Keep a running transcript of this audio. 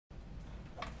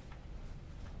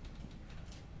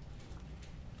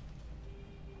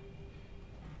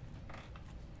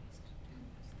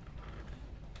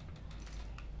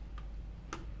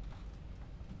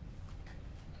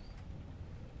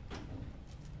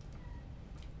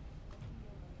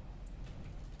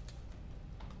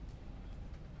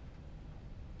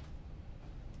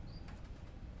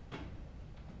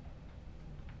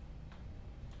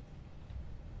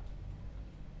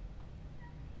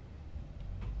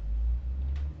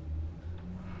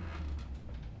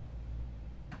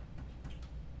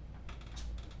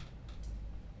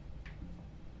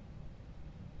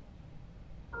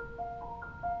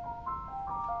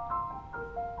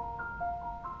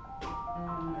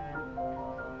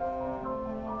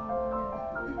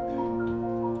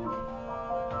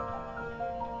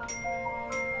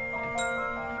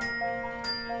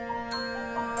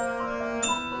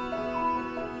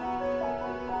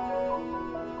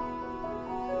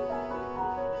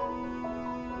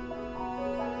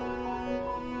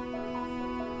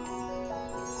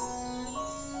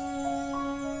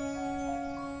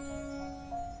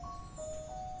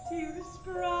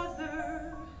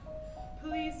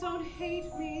don't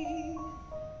hate me.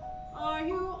 Are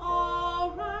you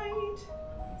all right?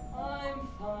 I'm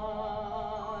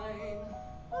fine.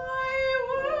 I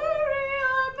worry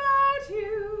about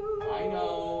you. I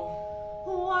know.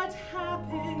 What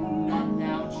happened? Not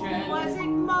now, Jen. Was it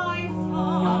my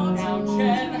fault? Not now,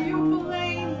 Jen. Do you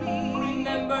blame me?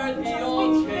 Remember the Just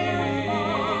old be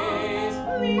days.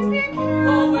 Please be careful.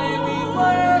 The way we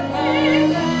were.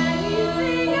 If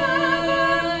anything ever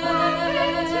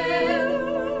happened to you,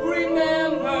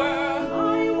 Remember.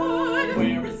 I would.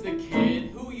 Where is the kid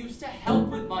who used to help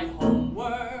with my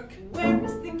homework? Where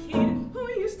is the kid who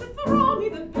used to throw me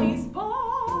the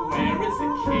baseball? Where is the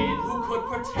kid who could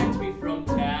protect me from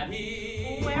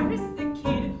Daddy? Where is the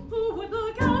kid who would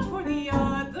look out for the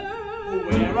other?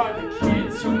 Where are the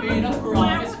kids who made a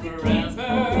promise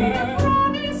forever?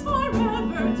 Promise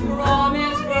forever.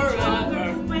 Promise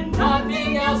forever. When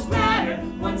nothing else mattered.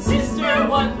 One sister,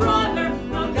 one brother.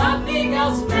 No, nothing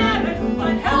else mattered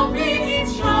but helping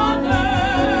each other.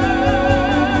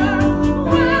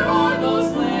 Where are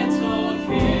those little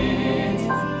kids?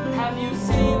 Have you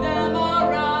seen them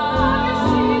around?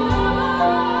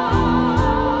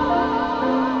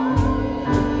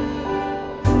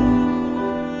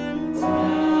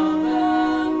 Tell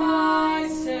them I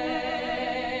say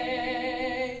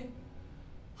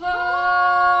hi.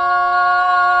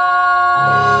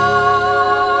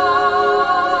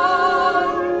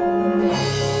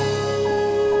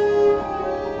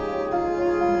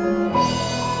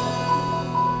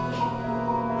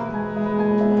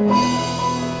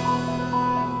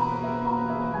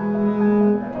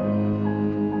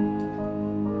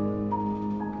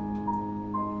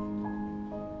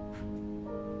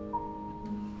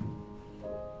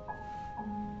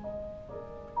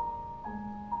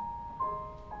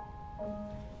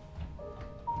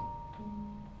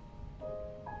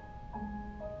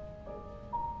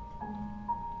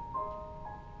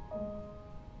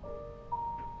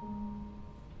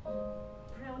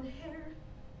 Brown hair,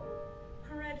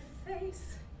 red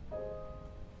face,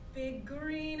 big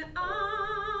green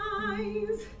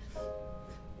eyes,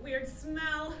 weird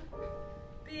smell,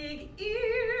 big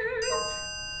ears,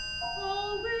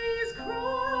 always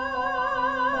cries.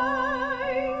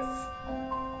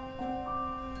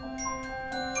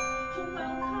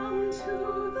 Welcome to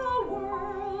the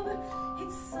world,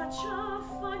 it's such a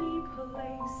funny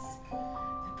place.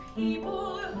 The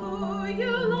people who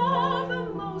you love the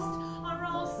most are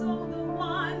also the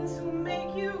ones who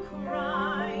make you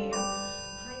cry.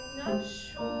 I'm not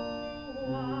sure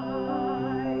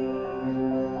why.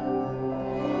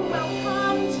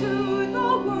 Welcome to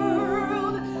the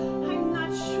world. I'm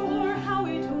not sure how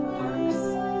it works.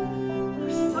 For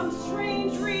some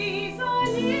strange reason,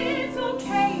 it's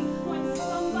okay when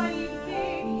somebody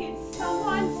big hits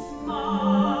someone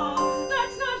small.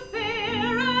 That's not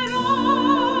fair at all.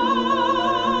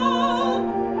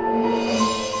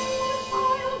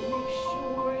 I'll make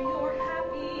sure you're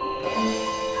happy,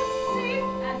 as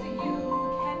safe as you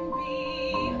can be.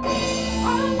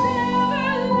 I'll never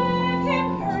let him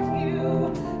hurt you,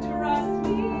 trust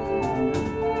me.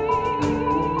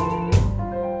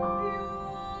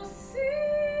 You'll see.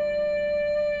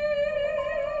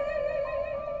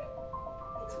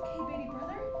 It's okay, baby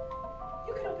brother.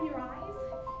 You can open your eyes.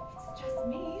 It's just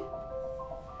me.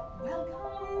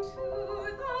 Welcome to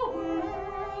the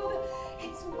world.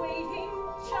 It's waiting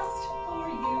just for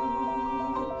you.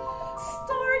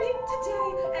 Starting today,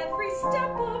 every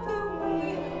step of the way,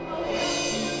 I'll help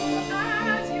you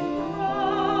as you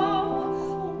grow.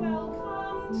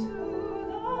 Welcome to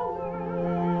the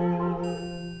world.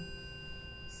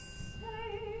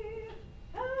 Say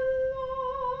hello.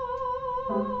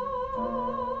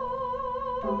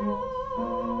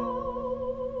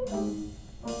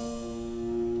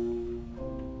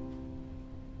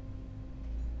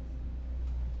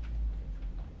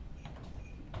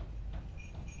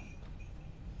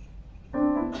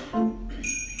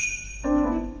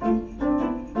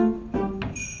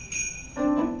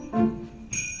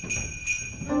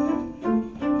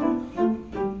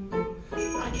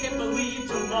 I can't believe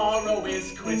tomorrow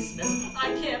is Christmas.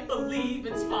 I can't believe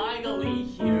it's finally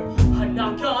here. I'm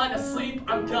not gonna sleep,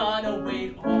 I'm gonna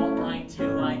wait all night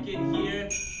till I can hear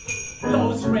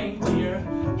those reindeer.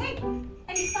 Hey,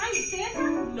 any sign of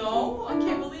Santa? No, I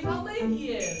can't believe how late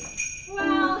he is.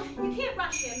 Well, you can't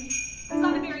rush him. He's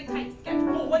on a very tight schedule.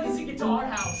 Well, when does he get to our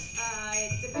house?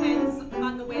 It depends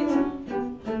on the wind.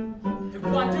 I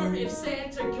wonder if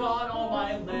Santa got all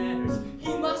my letters.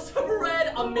 He must have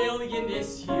read a million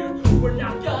this year. We're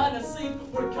not gonna sleep,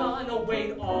 we're gonna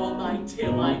wait all night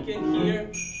till I can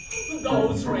hear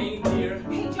those reindeer.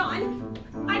 Hey, John,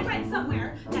 I read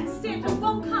somewhere that Santa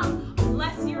won't come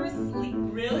unless you're a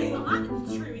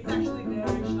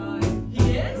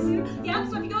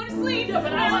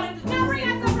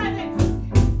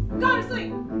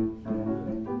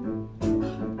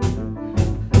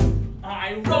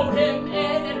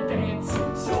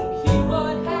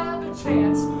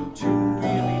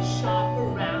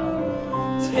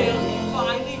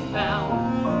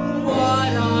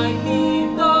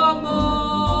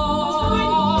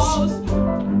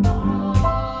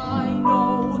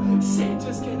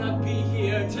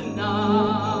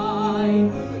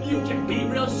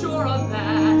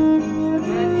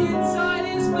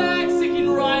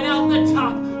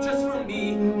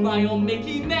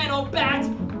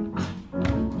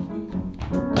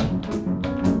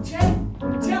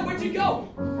go?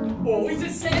 Oh, is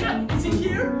it Santa? Is he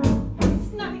here?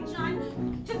 It's nothing,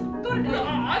 John. Just go to bed. No,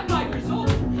 I'm 5 years old.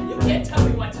 You can't tell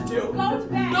me what to do. Go to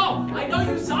bed. No, I know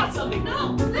you saw something.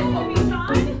 No, listen to me,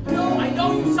 John. No, I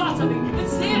know you saw something.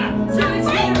 It's Santa. Santa's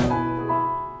here.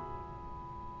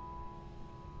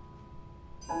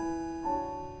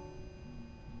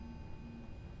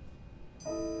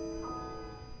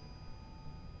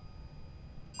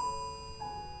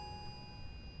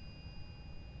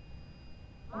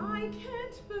 I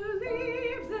can't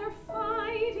believe they're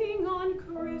fighting on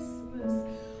Christmas.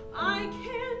 I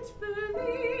can't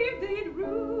believe they'd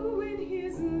ruin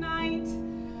his night.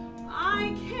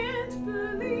 I can't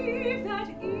believe that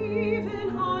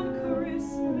even on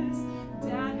Christmas,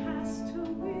 Dad has to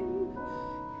win.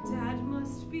 Dad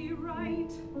must be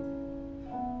right. It's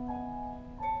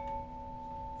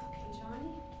okay,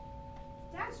 Johnny.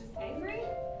 Dad's just angry.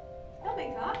 He'll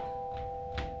make up.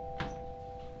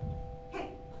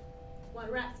 Want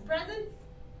to wrap some presents?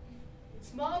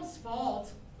 It's Mom's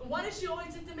fault. Why does she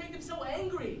always have to make him so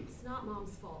angry? It's not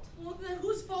Mom's fault. Well, then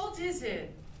whose fault is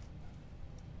it?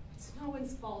 It's no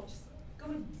one's fault. Just go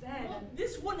to bed. Well,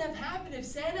 this wouldn't have happened if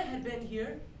Santa had been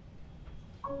here.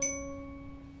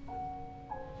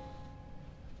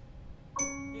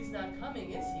 He's not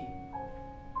coming, is he?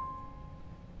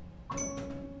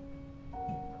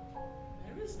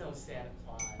 There is no Santa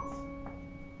Claus.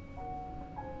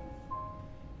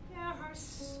 There are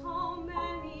so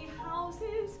many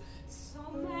houses, so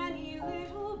many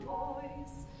little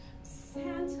boys.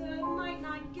 Santa might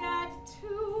not get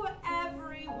to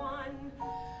everyone.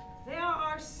 There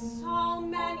are so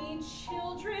many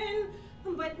children,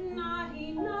 but not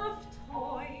enough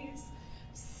toys.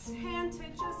 Santa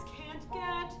just can't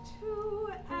get to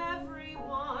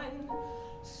everyone.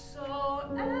 So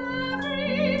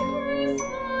every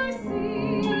Christmas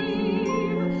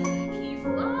Eve, he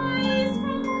flies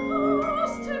from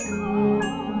coast to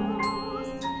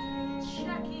coast,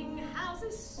 checking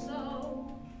houses so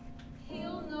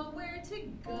he'll know where to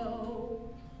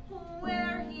go,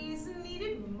 where he's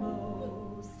needed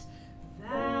most.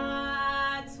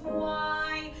 That's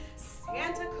why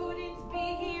Santa couldn't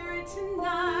be here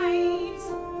tonight.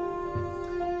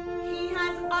 He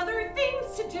has other things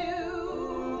to do.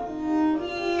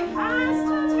 He has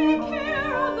to take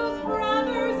care of those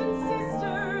brothers and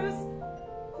sisters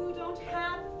who don't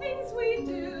have the things we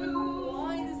do.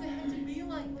 Why does it have to be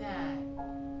like that?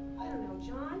 I don't know,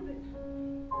 John, but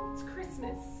it's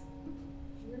Christmas.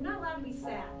 You're not allowed to be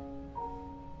sad.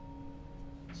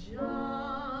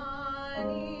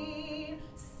 Johnny,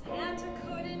 Santa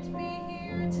couldn't be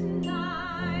here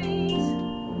tonight.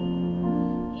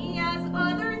 He has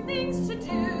other things to do.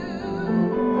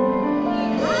 He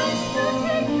has to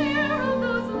take care of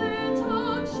those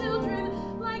little children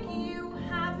like you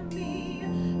have me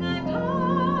and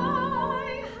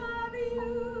I have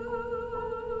you.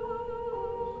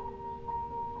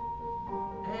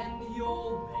 And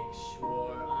you'll make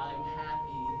sure I'm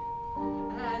happy,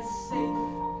 as safe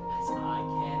as I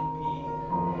can be.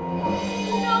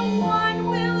 No one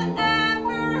will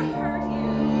ever hurt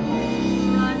you.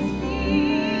 Trust me.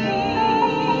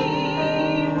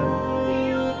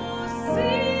 You'll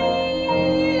see.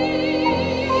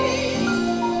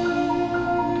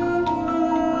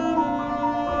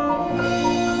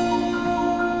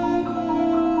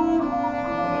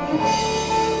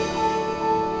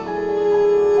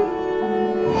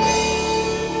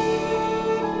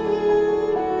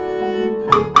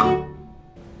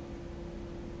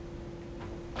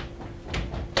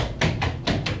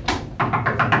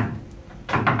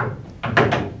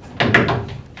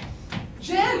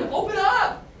 Jen, open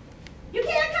up! You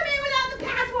can't come in without the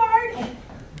password.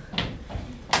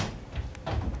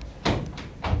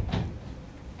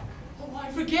 Oh,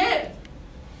 I forget!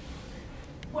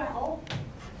 Well,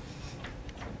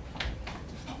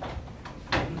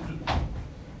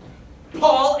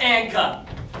 Paul Anka!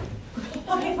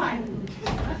 okay, fine.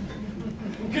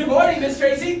 Good morning, Miss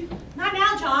Tracy! Not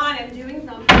now, John. I'm doing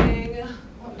something.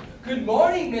 Good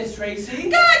morning, Miss Tracy!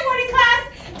 Good morning, class.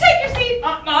 Take your seat.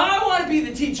 I want to be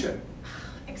the teacher.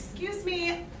 Excuse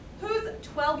me. Who's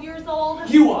 12 years old?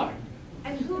 You are.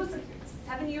 And who's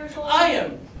 7 years old? I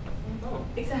am. Oh,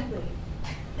 exactly.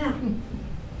 Now,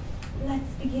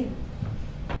 let's begin.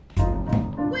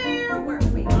 Where were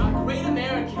we? Great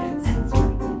Americans. That's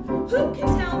right. Who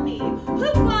can tell me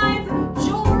who was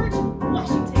George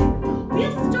Washington?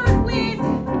 We'll start with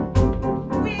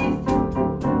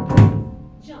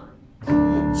John.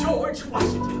 George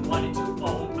Washington wanted to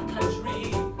own a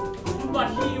country, but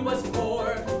he was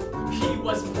poor. He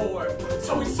was poor.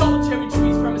 So he sold cherry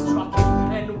trees from his truck,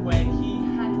 and when he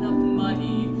had enough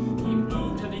money, he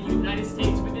moved to the United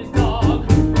States with his dog.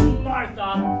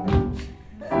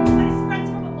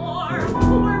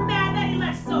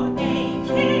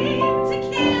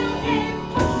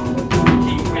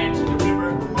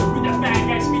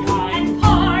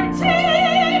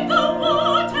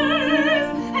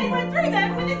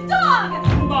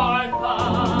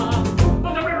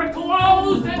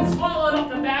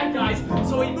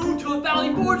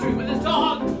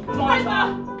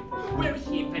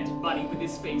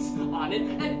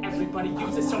 money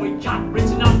useless, so he got rich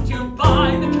enough to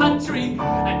buy the country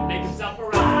and make himself a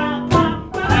rock.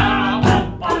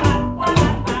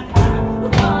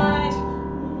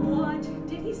 What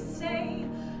did he say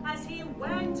as he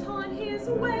went on his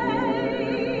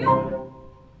way?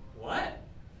 What?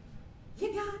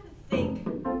 You gotta think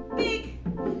big,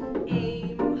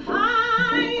 aim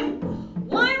high.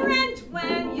 Why rent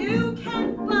when you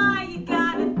can buy? You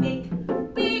gotta think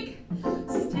big,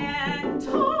 stand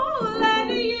tall, and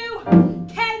you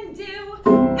can do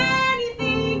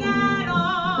anything at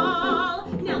all.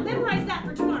 Now memorize that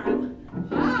for tomorrow.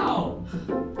 How?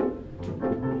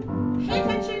 Pay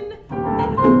attention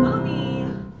and follow me.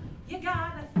 You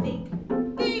gotta think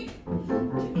big,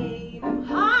 aim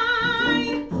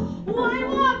high. Why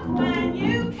walk when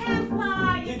you can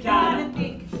fly? You gotta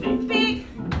think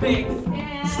big,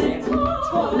 stand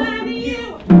tall, and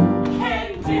you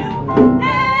can do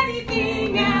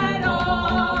anything at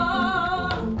all.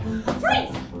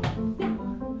 Freeze! Now,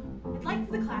 I'd like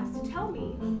for the class to tell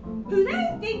me who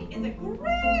they think is a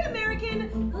great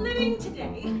American living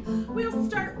today. We'll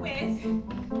start with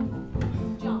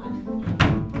John.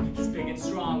 He's big and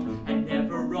strong and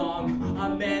never wrong, a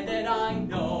man that I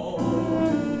know.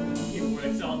 He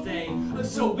works all day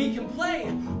so we can play,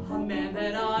 a man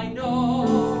that I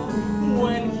know.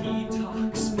 When he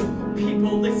talks,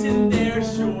 people listen, they're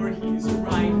sure he's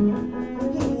right.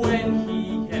 When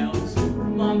he yells,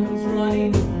 Mom comes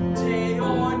running day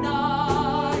or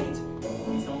night.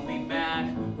 He's only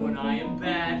mad when I am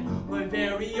bad, my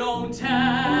very own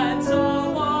Tad's one.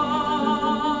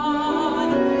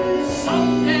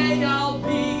 Someday I'll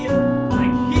be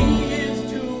like he is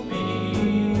to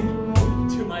me,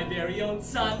 to my very own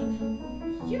son.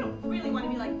 You don't really want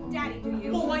to be like Daddy, do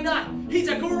you? Well, why not? He's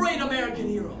a great American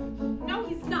hero. No,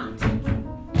 he's not.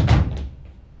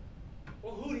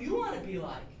 Well, who do you want to be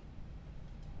like?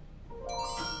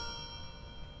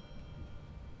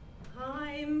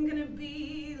 I'm gonna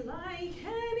be like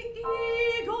an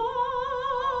eagle.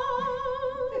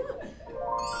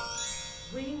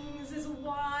 Wings as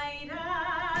wide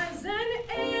as an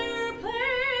airplane.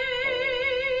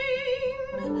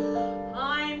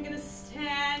 I'm gonna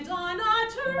stand on a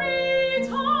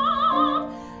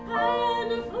treetop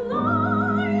and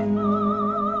fly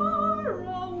far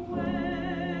away.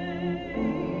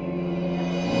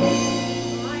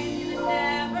 I'm gonna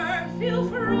never feel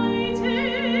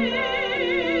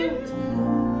frightened.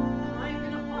 I'm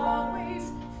gonna always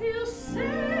feel safe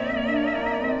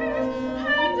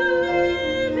and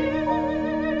live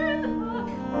in a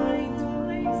kind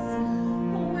place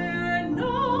where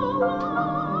no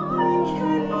one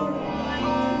can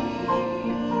find me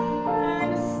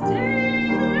and stay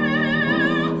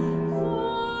there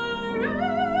forever.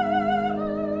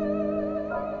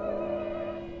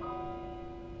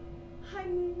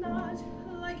 I'm not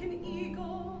like an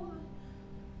eagle,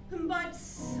 but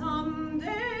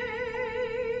someday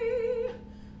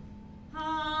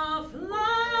I'll fly.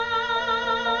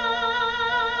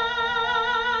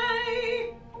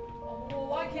 Well,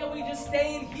 why can't we just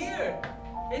stay in here?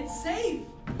 It's safe.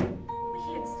 We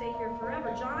can't stay here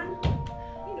forever, John.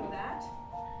 You know that.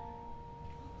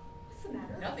 What's the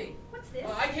matter? Nothing. What's this?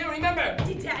 I can't remember.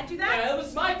 Did Dad do that? It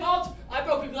was my fault. I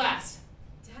broke a glass.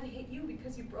 Dad hit you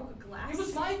because you broke a glass? It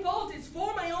was my fault. It's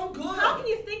for my own good. How can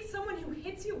you think someone who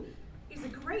hits you is a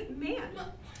great man?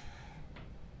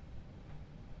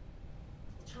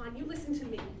 John, you listen to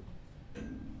me.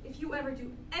 If you ever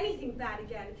do anything bad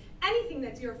again, anything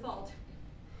that's your fault,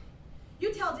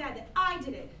 you tell Dad that I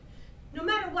did it. No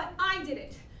matter what, I did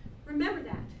it. Remember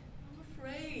that. I'm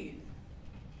afraid.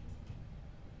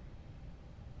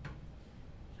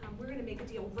 John, we're gonna make a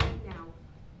deal right now.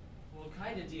 What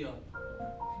kind of deal? A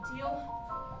deal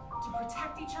to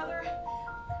protect each other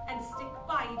and stick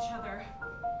by each other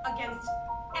against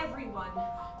everyone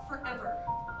forever.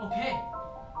 Okay.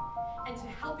 And to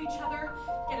help each other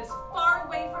get as far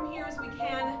away from here as we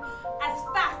can, as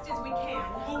fast as we can.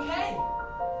 Okay.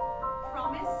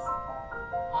 Promise?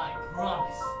 I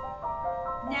promise.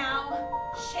 Now,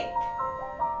 shake.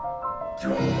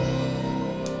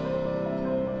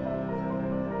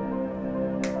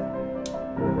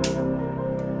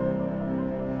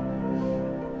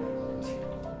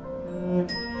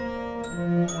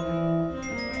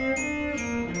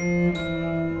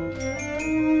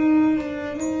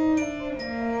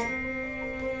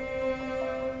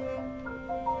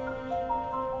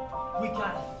 We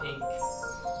gotta think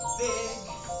big,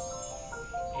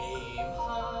 aim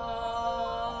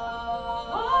high.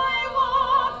 I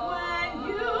walk when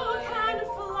you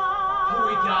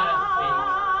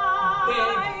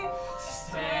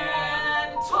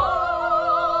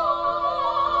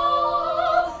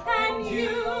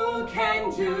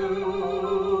can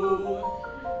do.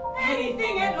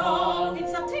 Anything at all.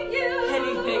 It's up to you.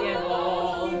 Anything at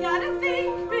all. You gotta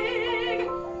think big.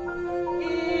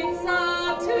 It's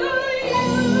up to you.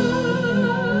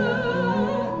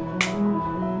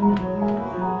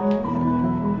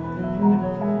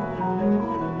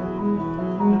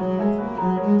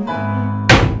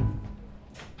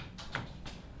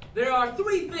 There are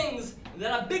 3 things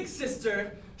that a big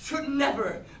sister should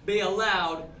never be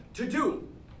allowed to do.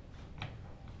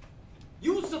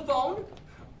 Use the phone,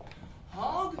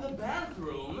 hog the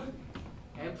bathroom,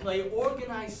 and play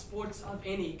organized sports of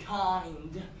any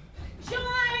kind.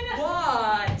 John!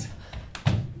 What?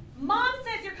 Mom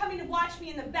says you're coming to watch me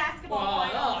in the basketball Oh,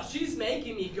 finals. she's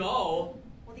making me go.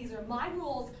 Well, these are my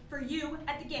rules for you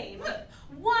at the game.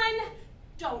 1,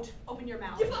 don't open your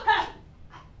mouth.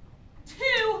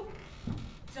 2,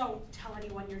 don't tell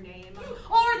anyone your name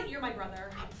or that you're my brother.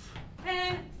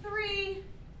 And 3,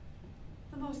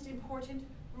 the most important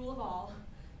rule of all,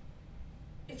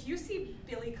 if you see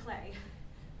Billy Clay,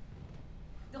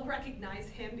 they'll recognize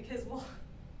him because, well,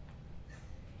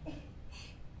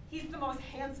 he's the most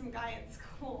handsome guy at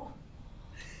school.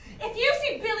 If you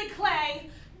see Billy Clay,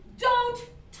 don't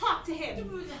talk to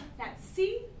him. That's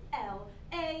C-L-A-Y,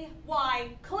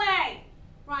 Clay.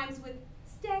 Rhymes with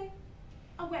stay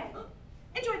away.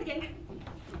 Enjoy the game.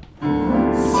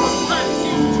 Sometimes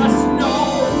you just know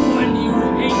when you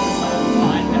hate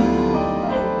someone.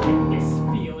 You get this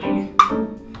feeling,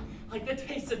 like the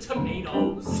taste of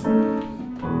tomatoes.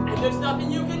 And there's nothing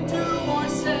you can do or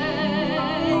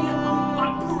say.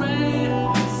 But pray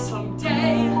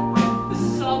someday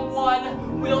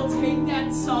someone will take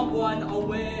that someone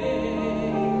away.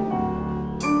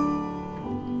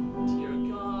 Dear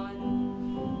God,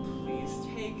 please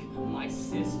take my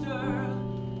sister.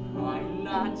 I'm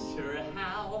not sure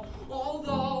how,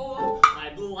 although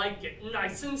I'd like it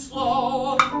nice and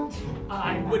slow.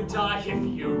 I would die if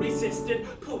you resisted.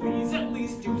 Please at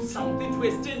least do something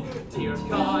twisted. Dear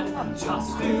God,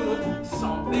 just do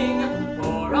something,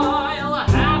 or I'll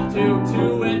have to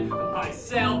do it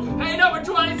myself. Hey, number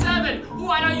 27,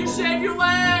 why don't you shave your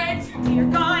legs? Dear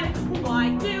God, why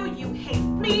do you hate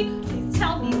me? Please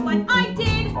tell me what I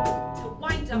did to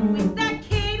wind up with that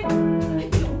kid.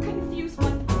 Don't confuse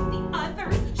one with the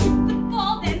other. Shoot the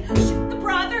ball, then shoot the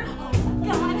brother. Oh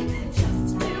God,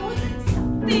 just do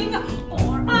something,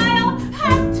 or I'll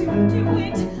have to do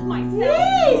it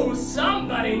myself. Woo!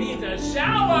 Somebody needs a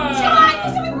shower! John,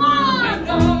 listen with Mom! I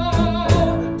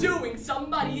know doing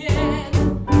somebody in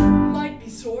might be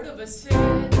sort of a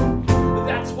sin.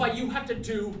 That's why you have to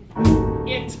do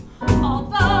it.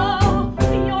 Although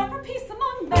you're for peace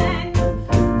among men,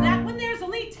 that when there's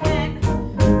only 10,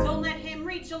 don't let him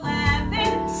reach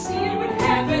 11. See you in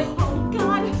heaven. Oh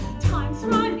God, time's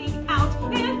running out,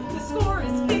 and the score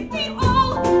is 50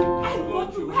 all. And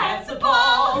look who has the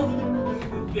ball.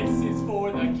 This is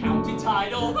for the county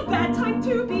title. A bad time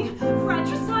to be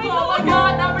fratricidal. Oh my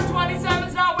God, number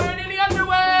 27's not wearing any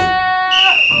underwear.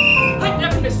 I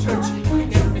never miss church. I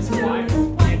never miss choir.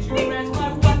 And you grant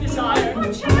my one desire.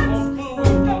 One chance. Oh,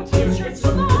 boo, Go to church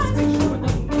salon. Make sure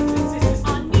nothing misses.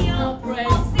 On me, I'll pray.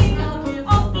 I'll sing, I'll give.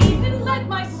 I'll even let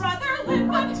my brother live.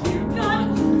 But dear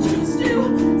God, just do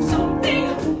something,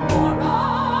 or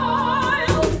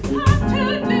I'll have to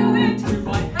do it. Do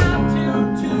I have to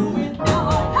do it? Now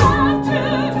I have to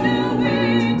do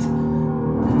it.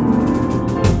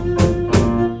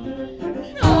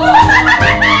 Oh.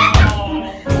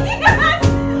 Yes!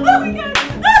 Oh my God!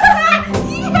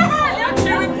 I'm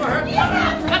cheering for her.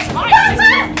 Yes! That's my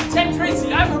sister, Ted Tracy.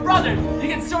 I'm her brother. You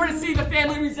can sort of see the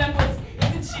family resemblance.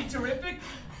 Isn't she terrific?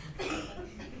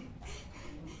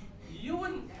 You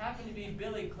wouldn't happen to be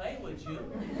Billy Clay, would you?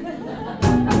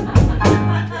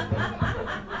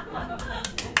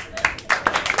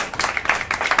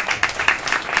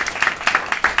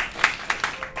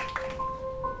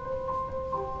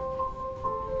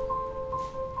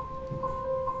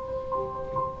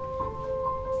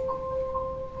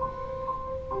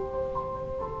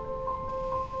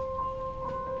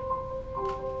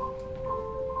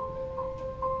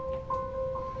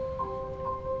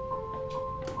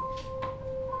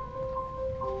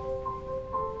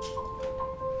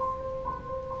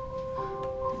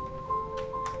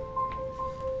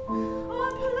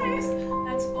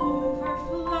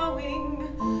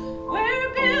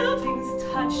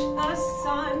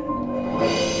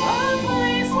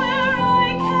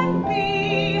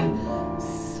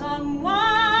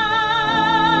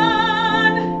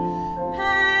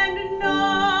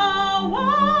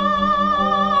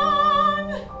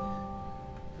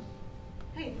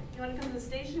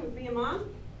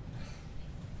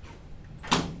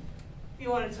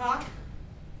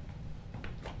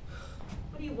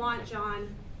 do you want, John?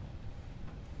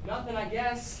 Nothing, I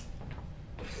guess.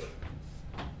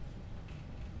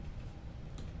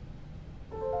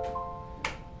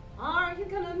 Are you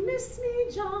gonna miss me,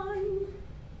 John?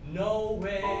 No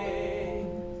way.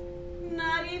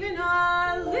 Not even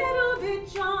a little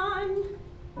bit, John.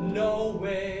 No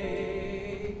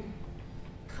way.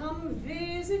 Come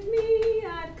visit me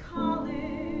at college.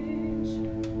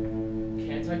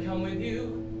 Can't I come with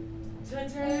you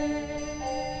today?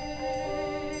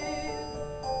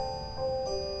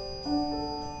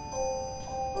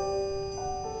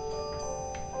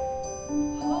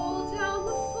 Hold down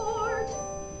the fort,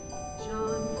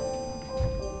 John.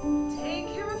 Take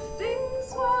care of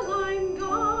things while I'm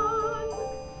gone.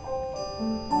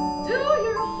 Do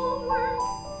your homework,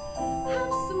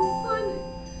 have some fun,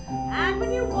 and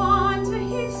when you want to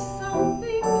hit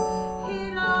something,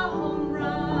 hit a home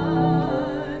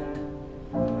run.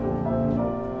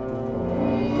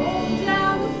 Hold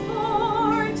down the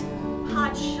fort,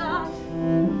 hot shot.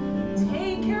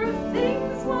 Take care of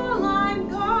things while I'm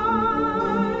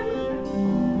gone.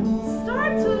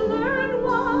 Start to learn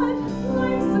what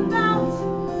life's about,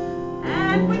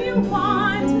 and when you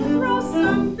want to throw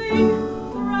something,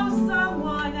 throw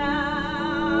someone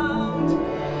out.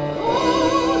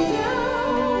 Hold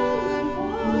down the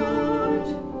fort.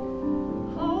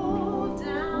 Hold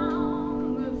down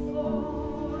the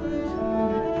fort.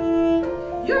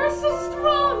 You're so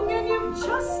strong and you've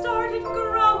just started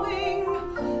growing.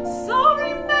 So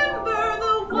remember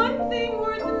the one thing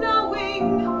worth knowing.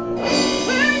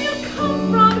 Where you come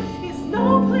from is no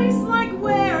place like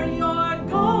where you're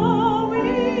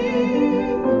going.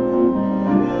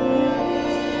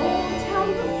 Hold down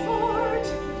the fort,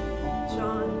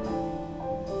 John.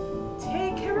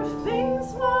 Take care of things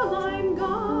while I'm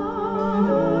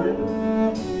gone.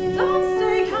 Don't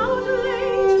stay out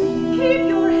late, keep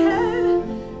your head.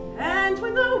 And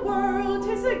when the world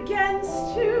is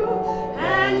against you,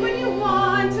 and when you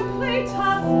want to play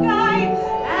tough guy,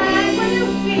 and when you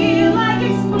feel like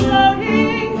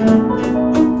exploding,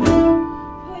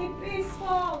 play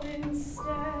baseball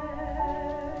instead.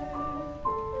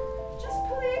 Just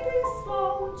play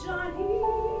baseball, Johnny,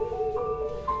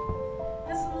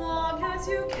 as long as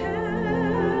you can.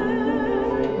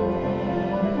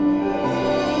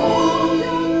 Hold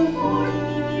down the fort,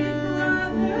 big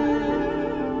brother.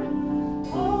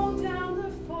 Hold down the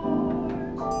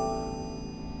fort,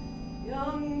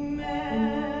 young man.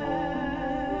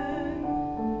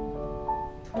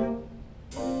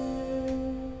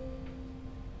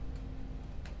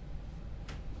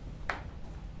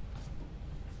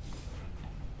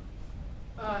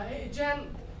 Hey, Jen,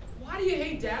 why do you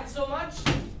hate Dad so much?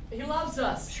 He loves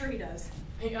us. Sure he does.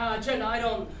 Hey, Jen, I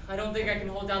don't think I can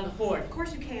hold down the fort. Of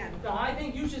course you can. No, I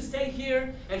think you should stay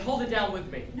here and hold it down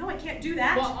with me. No, I can't do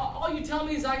that. Well, all you tell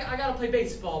me is I gotta play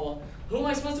baseball. Well, who am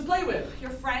I supposed to play with?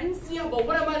 Your friends? Yeah, but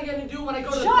what am I gonna do when I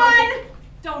go to the park? John!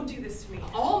 Don't do this to me.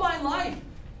 All my life,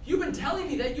 you've been telling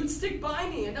me that you'd stick by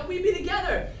me and that we'd be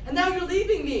together, and now you're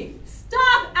leaving me.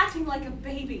 Stop acting like a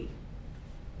baby.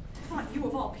 I thought you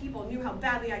of all people knew how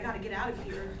badly I gotta get out of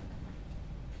here.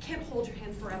 I can't hold your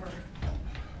hand forever.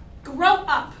 Grow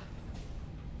up!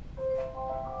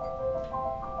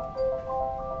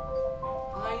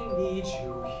 I need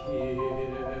you here.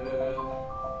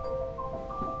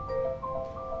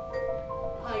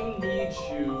 I need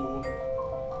you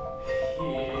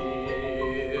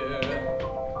here.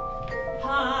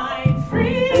 I'm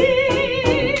free.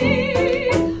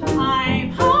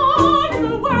 I'm out in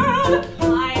the world.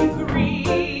 I'm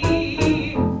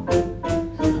free.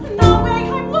 No way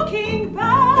I'm looking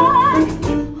back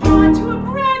onto a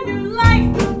brand new life.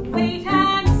 Wait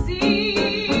and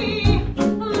see.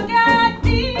 Look at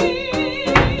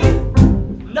me.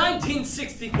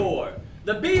 1964.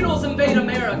 The Beatles invade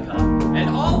America, and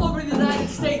all over the United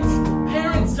States,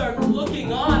 parents are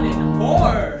looking on in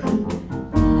horror.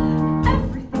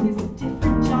 Everything is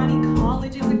different, Johnny.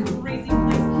 College is a crazy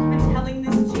place. I'm telling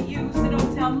this to you, so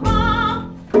don't tell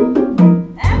Mom.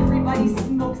 Everybody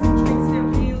smokes and drinks. They're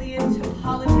really into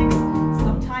politics.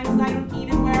 Sometimes I don't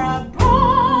even wear a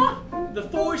bra. The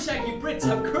four shaggy Brits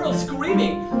have girls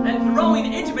screaming and throwing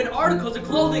intimate articles of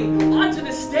clothing onto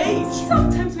the stage.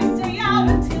 Sometimes we stay out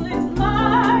until it's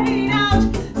light out,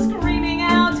 screaming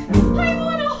out, I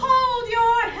want to hold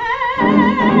your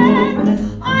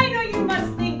hand. I know you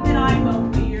must think that I'm a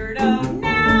weirdo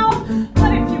now,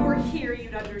 but if you were here,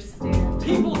 you'd understand.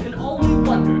 People can only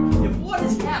wonder if what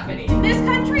is happening In this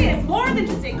country is more than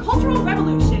just a cultural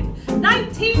revolution.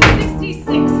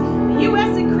 1966, the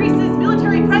U.S. increases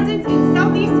military presence in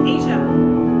Southeast Asia.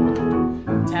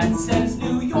 Dad says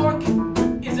New York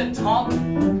is a top.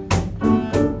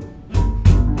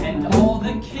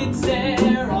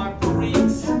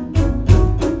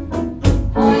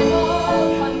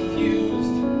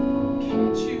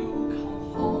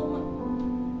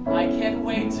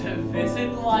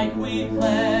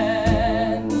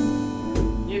 understand.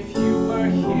 If you were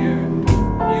here,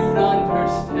 you'd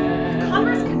understand.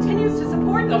 Congress continues to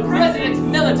support the president's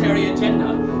military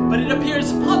agenda, but it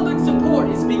appears public support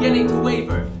is beginning to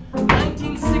waver.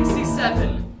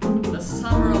 1967, the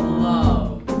summer of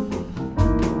love.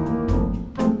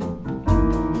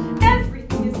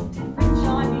 Everything is different,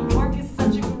 John. New York is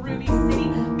such a groovy city.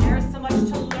 There's so much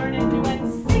to learn and do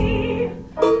and see.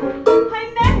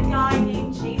 I met a guy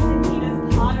named Jason. He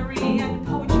does pottery and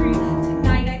poetry.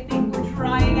 Tonight I think we're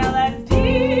trying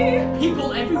LSD.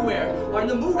 People everywhere are in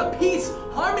the mood of peace,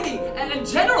 harmony, and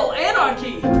general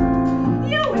anarchy.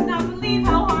 You would not believe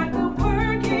how hard the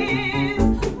work is.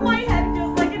 My head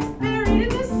feels like it's buried in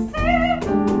the sand.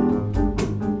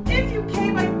 If you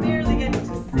came, I barely get to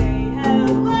say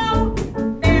hello.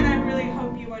 And I really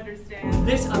hope you understand.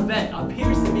 This event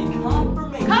appears to be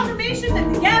confirmation. Confirmation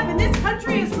that the gap in this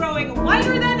country is growing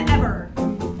wider than ever.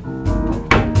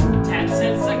 Dad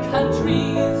says the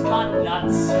country's gone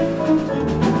nuts.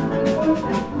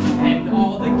 And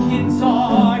all the kids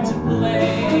are to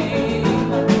blame.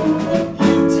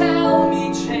 You tell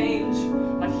me change,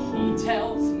 but he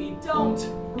tells me don't.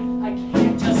 I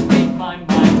can't just make my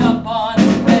mind up on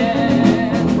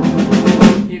when.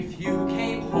 If you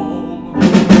came home,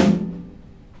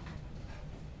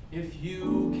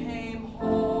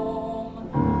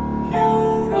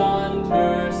 you'd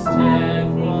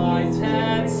understand why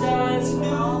Dad says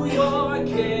New York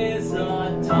is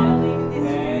a dump.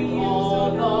 And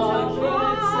all the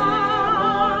kids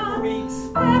are freaks.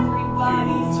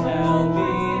 Everybody You tell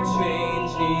me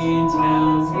change, he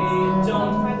tells me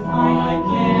don't. I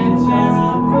can't just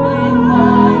bring my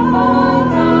mind up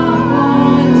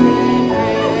on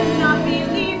it. not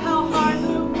believe how hard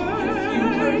the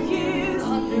work is.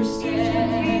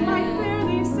 Understand. I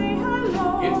barely say hello.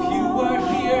 If you were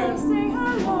here, say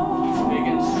hello. he's big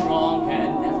and strong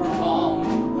and never wrong.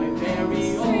 My very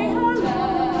Say own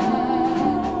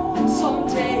dad.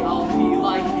 Someday I'll be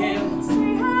like him.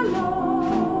 Say hello.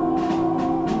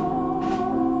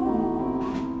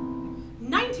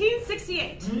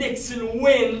 1968. Nixon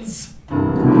wins.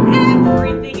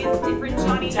 Everything is different,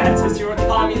 Johnny. Dad says you're a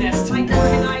communist. I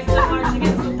organized a march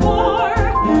against the war.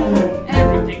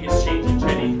 Everything is changing,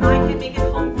 Jenny. I can make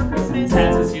it home for Christmas.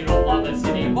 Dad says you don't love us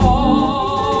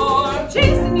anymore.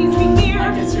 Jason needs me here.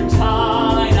 I guess you're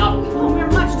tied up, Oh, we're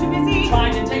much too busy.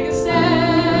 trying to take a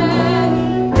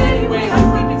stand. Anyway, I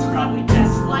think it's probably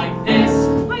best like this.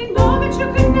 I know that you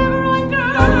could never under.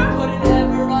 No, you couldn't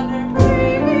ever under.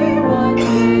 Maybe one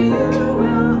day you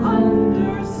will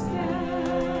understand.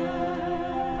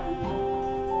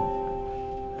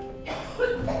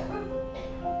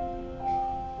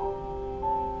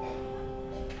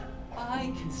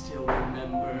 I can still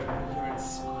remember your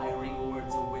inspiring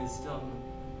words of wisdom.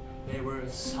 There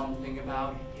was something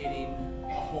about hitting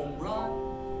a home run.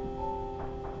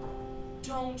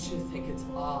 Don't you think it's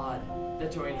odd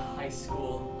that during high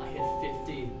school I hit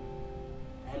 50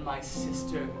 and my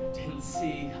sister didn't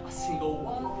see a single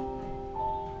one?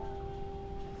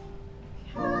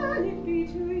 Can it be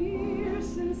 2 years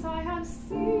since I have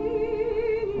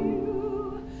seen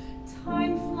you?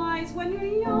 Time flies when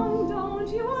you're young, don't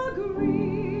you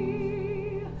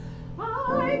agree?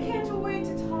 I can't wait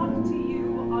to talk to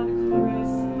you on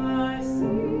Christmas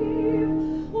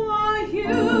Eve while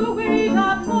you wait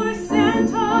up for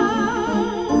Santa.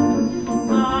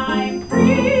 I'm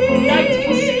free.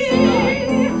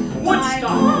 1969,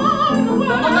 Woodstock, the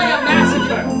Malaya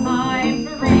Massacre, I'm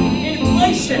free.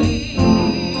 inflation,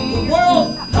 the world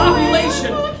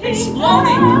population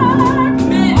exploding,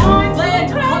 men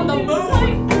land on the moon,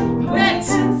 Mets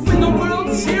win the World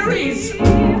Series.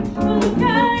 Look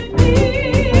at me.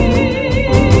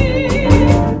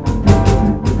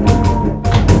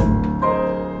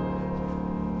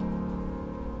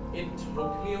 It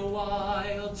took me a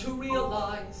while to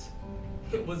realize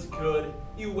it was good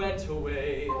you went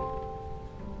away.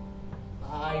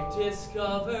 I've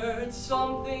discovered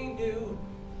something new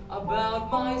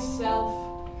about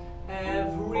myself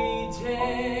every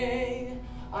day.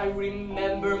 I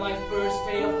remember my first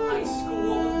day of high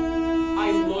school.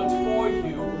 I looked for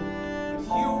you,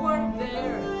 but you weren't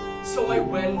there. So I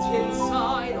went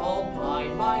inside all by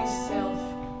myself.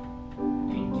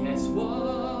 And guess what?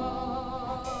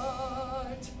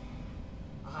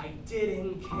 I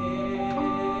didn't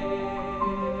care.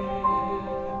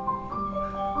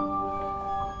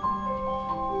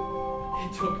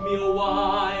 It took me a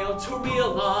while to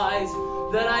realize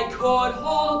that I could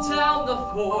hold down the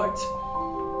fort.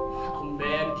 A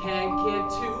man can't get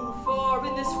too far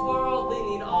in this world,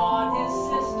 leaning on his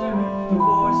sister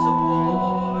for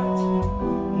support.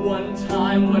 One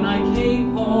time when I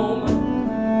came home,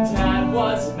 Dad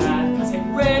was mad because I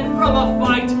ran from a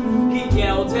fight. He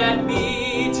yelled at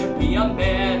me to be a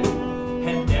man.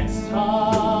 And next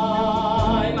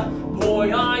time,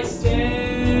 boy, I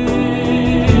stayed.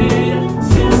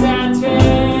 Since that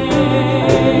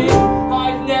day,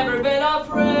 I've never been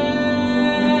afraid.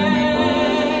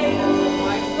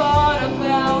 I've thought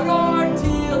about our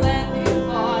deal and if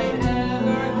I'd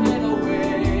ever get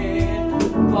away.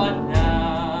 But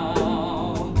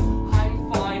now,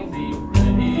 I'm finally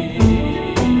ready.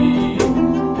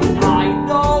 And I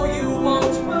know you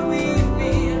won't believe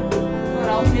me, but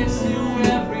I'll miss you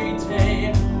every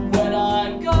day when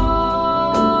I'm gone.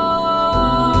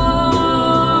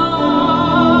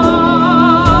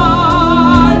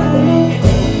 It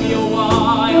took me a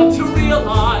while to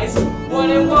realize what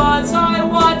it was I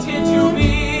wanted to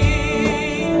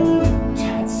be.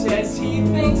 Dad says he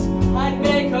thinks I'd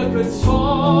make a good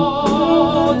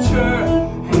soldier,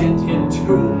 and in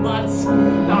 2 months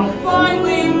I'll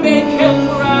finally make him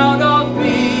proud of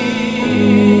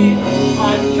me.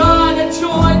 I'm gonna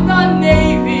join the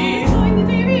Navy,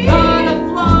 gonna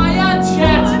fly a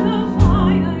jet. I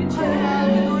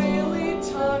haven't really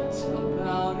talked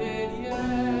about it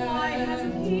yet. Why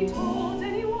hasn't he told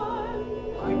anyone?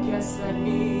 I guess that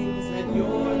means that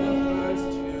you're the first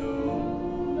to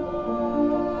know.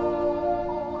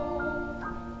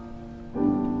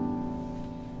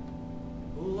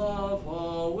 Love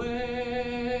always.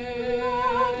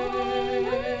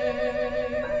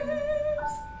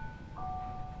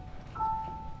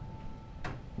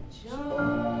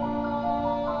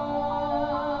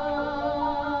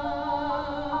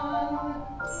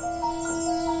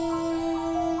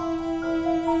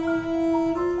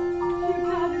 You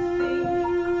gotta think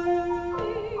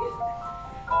big,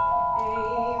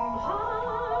 aim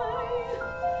high,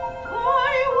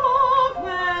 walk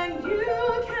when you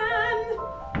can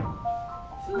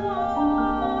fly.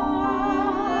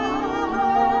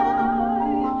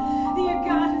 You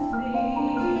gotta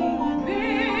think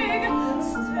big,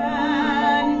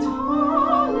 stand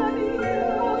tall, and you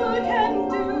can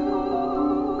do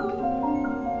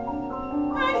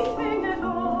anything at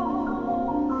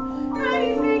all,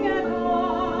 anything at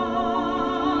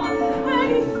all,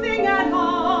 anything at all.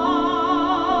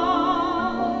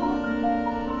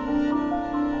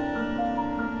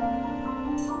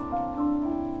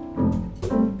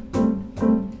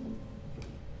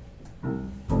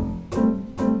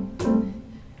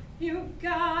 You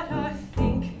gotta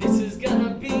think This is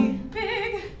gonna be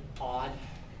big, odd.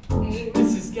 aim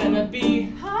This is gonna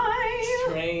be high,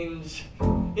 strange.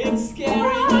 It's scary to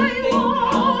think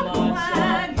how much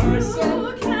a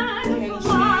person can can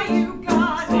fly. change. You Think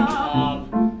gotta of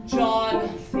John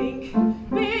think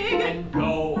big, and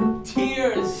go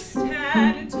tears.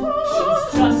 stand tall. She's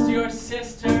just your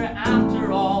sister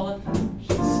after all.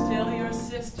 She's still your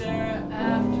sister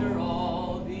after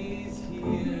all these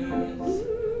years.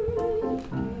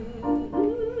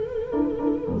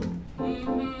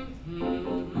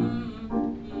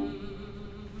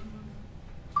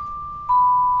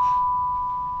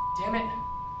 Damn it,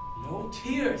 no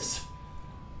tears.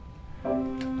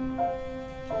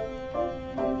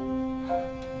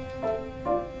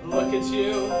 Look at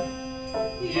you,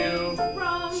 you've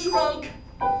shrunk.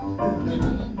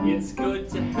 It's good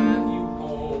to have you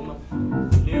home.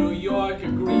 New York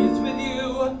agrees with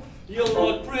you. You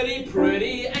look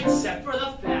pretty, except for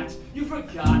the fact you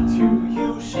forgot to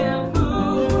use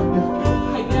shampoo.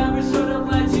 I never should have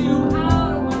let you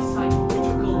out of my sight. You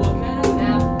took a look at a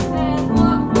map, and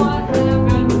look what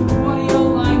happened. What do you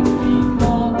like to be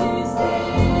called these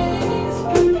days?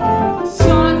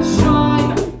 Sunshine,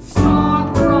 star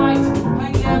bright. I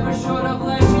never should have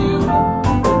let you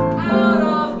out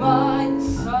of my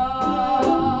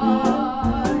sight.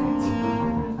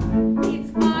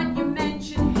 It's odd you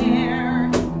mention hair.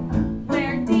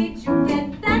 Where did you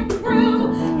get that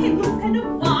crew? It was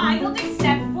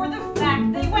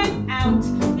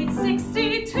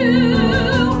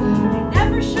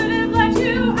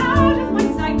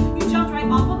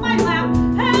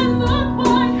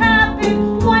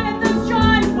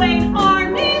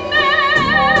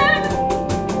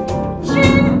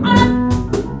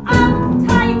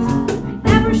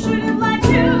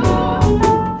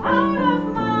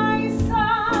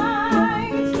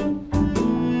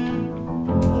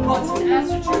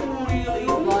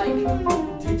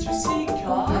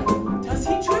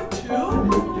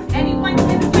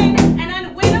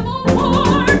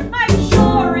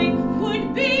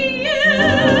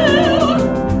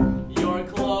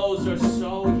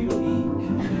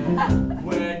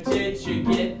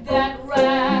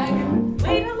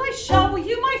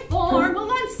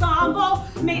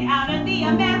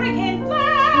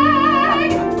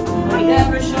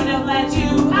should have let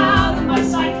you out of my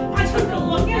sight. I took a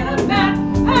look at a map,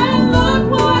 and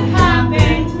look what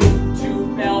happened.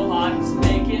 Two bell-bottoms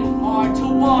make it hard to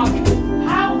walk.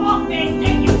 How often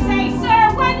did you say,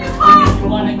 sir, when you talk? If you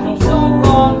wanna go so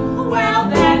wrong, Well,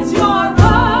 that's your right.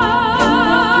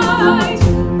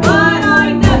 But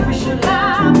I never should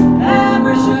have,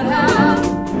 ever should have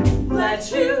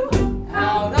let you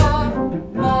out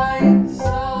of my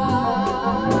sight.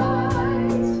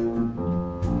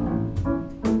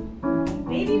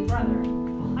 Baby brother, a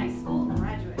high school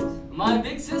graduate. My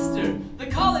big sister, the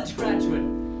college graduate.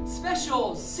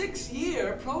 Special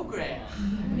 6-year program.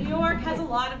 New York has a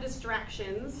lot of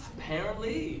distractions.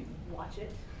 Apparently. Watch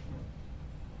it.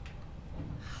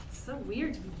 It's so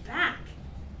weird to be back.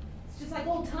 It's just like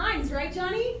old times, right,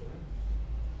 Johnny?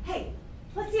 Hey,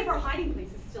 let's see if our hiding place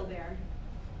is still there.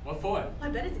 What for? I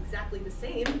bet it's exactly the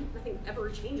same. Nothing ever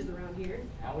changes around here.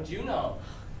 How would you know?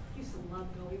 I used to love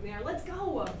going there. Let's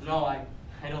go. No, I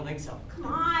don't think so. Come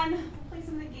on. We'll play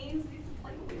some of the games we used to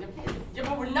play when we were kids. Yeah,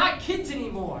 but we're not kids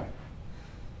anymore.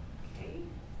 Okay.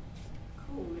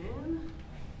 Cool, man.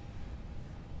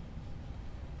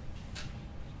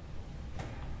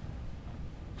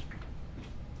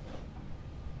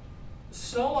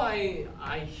 So I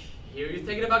hear you're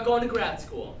thinking about going to grad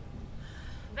school.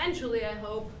 Eventually, I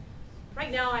hope.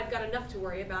 Right now, I've got enough to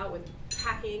worry about with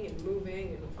packing and moving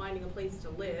and finding a place to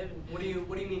live. And What do you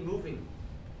mean moving?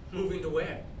 Moving to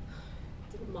where?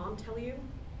 didn't Mom tell you?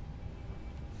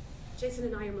 Jason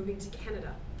and I are moving to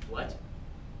Canada. What?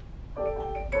 I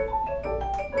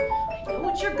know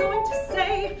what you're going to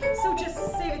say, so just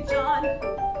save it, John.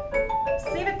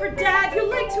 Save it for Dad. You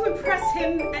like to impress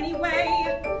him anyway.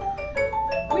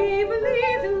 We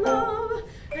believe in love,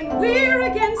 and we're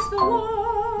against the war.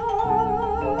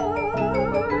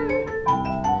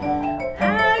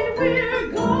 And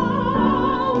we're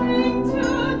going to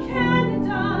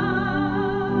Canada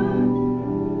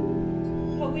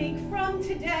a week from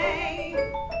today.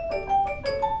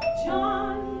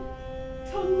 John,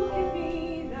 don't look at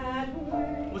me that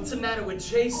way. What's the matter with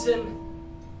Jason?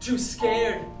 Too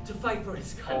scared to fight for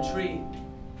his country.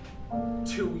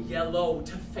 Too yellow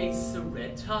to face the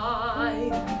red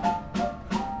tide.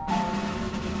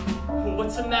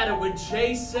 What's the matter with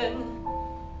Jason?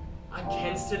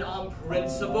 Against it on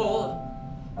principle.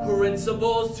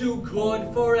 Principle's too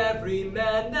good for every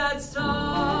man that's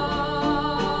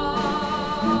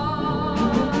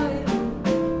died.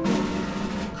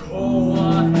 Go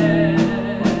ahead,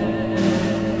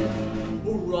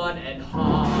 run and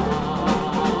hide.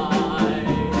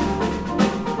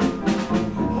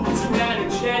 What's the matter,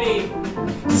 Jenny?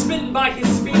 Smitten by his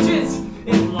speeches,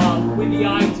 in love with the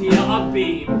idea of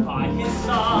being by his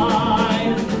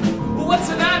side. What's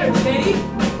the matter, Jenny?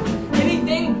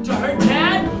 Anything to hurt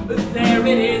Dad? But there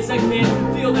it is again.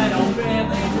 Feel that old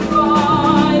family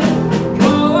pride.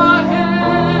 Go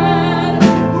ahead,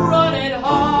 run and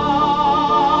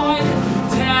hide.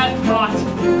 Dad fought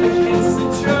against the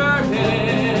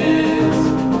Germans,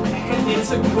 and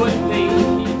it's a good thing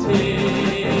he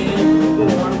did,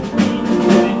 or we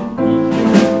wouldn't be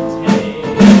here today.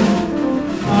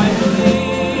 I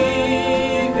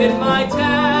believe in my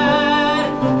dad,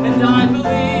 and I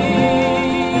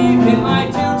believe in my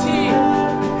duty,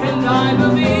 and I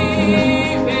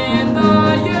believe in the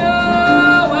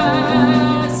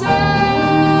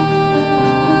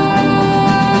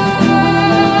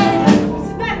USA. What's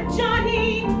the matter,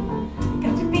 Johnny?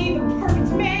 Got to be the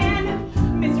perfect man,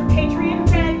 Mr. Patriot,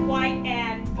 red, white,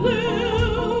 and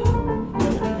blue.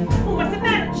 What's the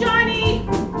matter, Johnny?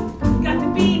 Got to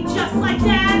be just like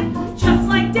Dad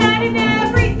in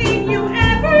everything you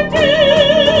ever do.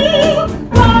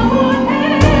 Go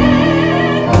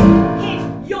ahead, hit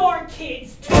your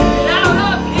kids too. Get out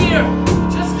of here!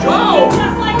 Just go!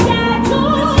 Just like Dad, This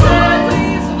John.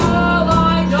 family's all I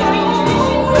know.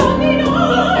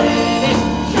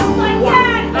 Just like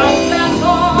Dad. Out that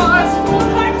horse,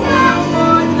 Like Dad.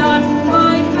 you're not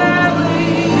my family.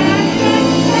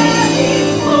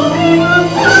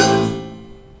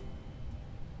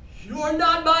 You're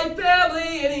not my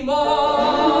family anymore.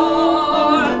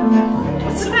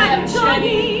 What's the matter,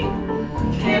 Johnny?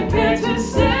 Can't bear to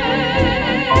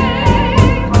stay.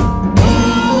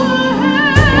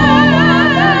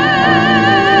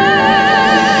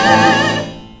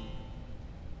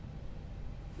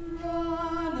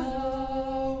 Run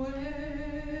away.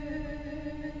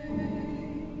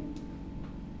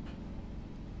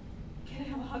 Can I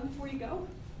have a hug before you go?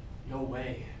 No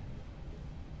way.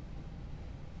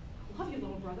 I love you,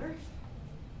 little brother.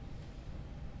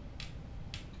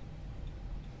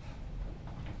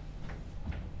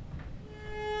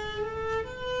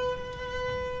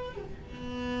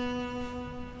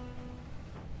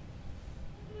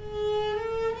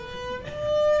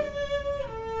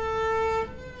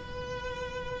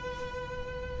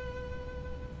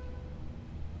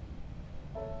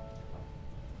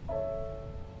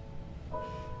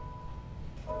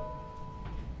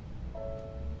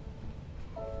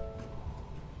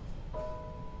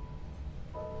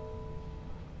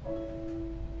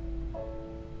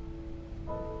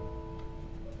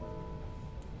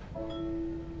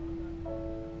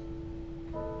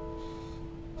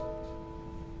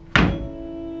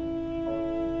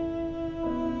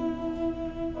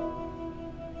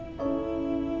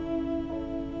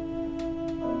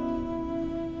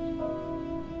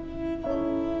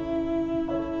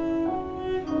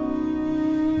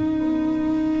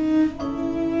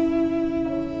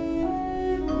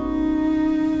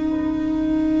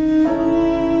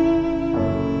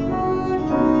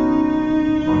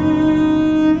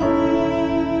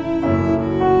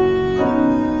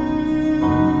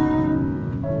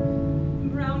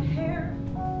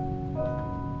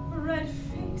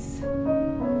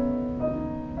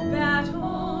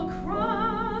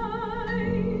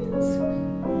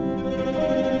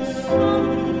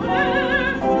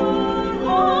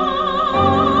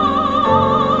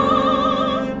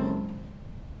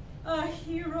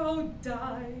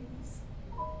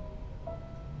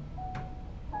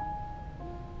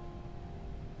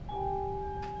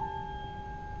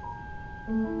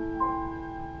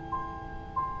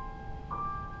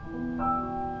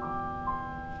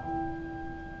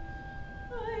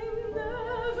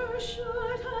 never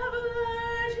should have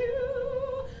let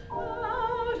you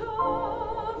out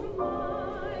of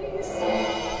my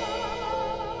sight.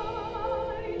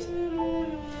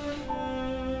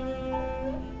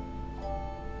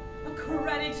 A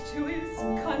credit to his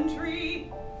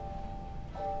country.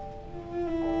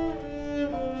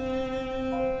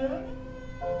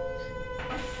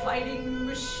 A fighting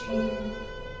machine.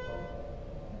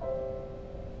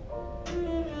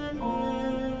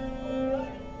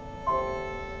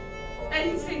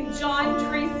 Ensign John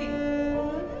Tracy,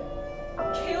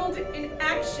 killed in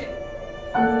action.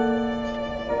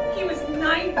 He was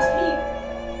 19.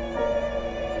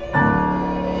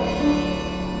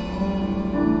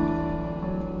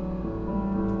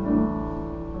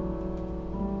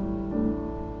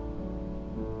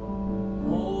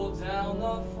 Hold down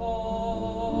the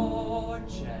fortune.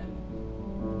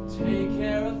 Take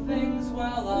care of things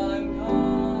while I'm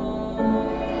gone.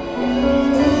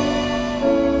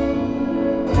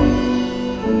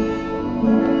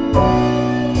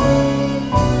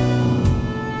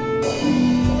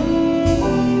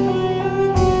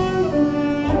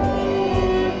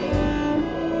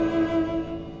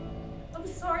 I'm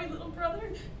sorry, little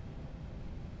brother.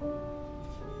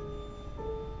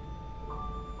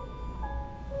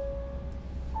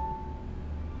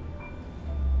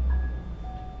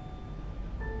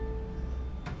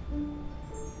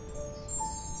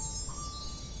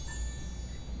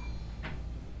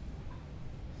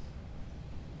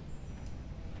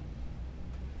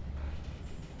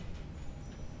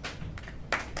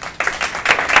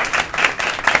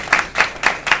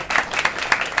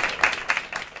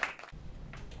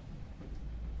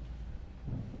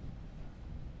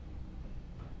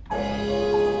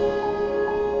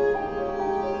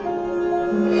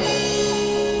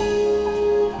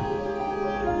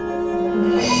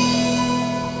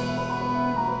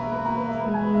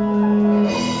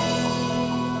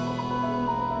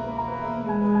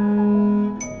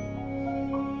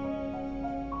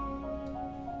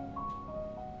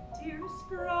 Dearest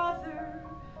brother,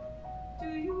 do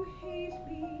you hate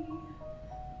me?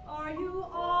 Are you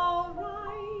all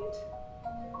right?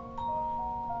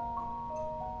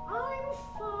 I'm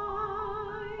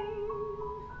fine.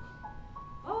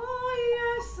 Oh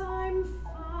yes, I'm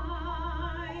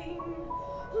fine.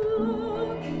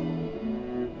 Look,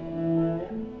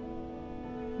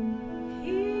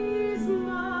 he's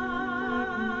mine.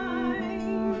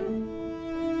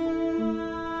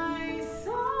 My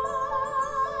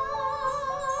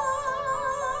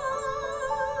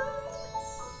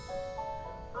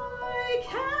I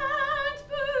can't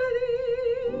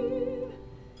believe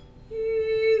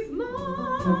he's mine.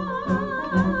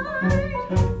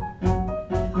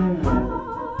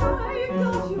 I've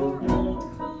got your old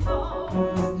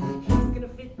clothes. He's gonna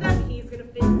fit them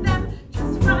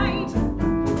just right.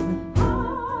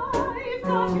 I've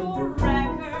got your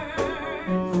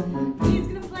records. He's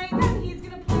gonna play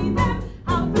them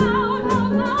out loud,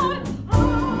 out loud.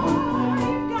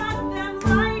 I've got them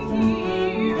right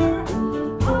here.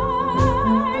 I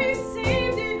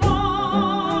saved it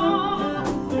all.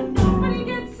 Nobody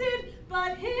gets it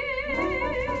but him.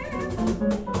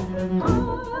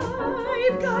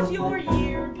 I've got your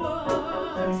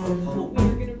yearbooks.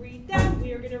 We're gonna read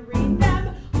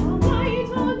them all night,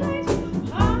 all night.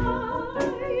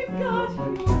 I've got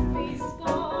your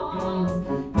baseballs.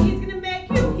 He's gonna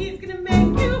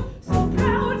make you so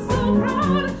proud, so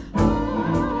proud.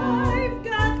 I've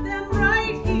got them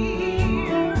right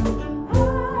here.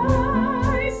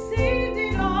 I saved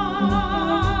it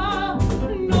all.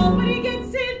 Nobody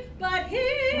gets it but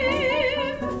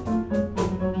him.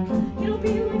 It'll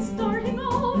be like starting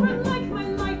over, like my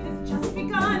life has just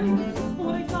begun.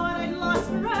 What I thought I'd lost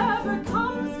forever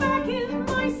comes back in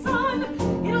my son.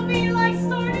 It'll be like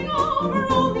starting over,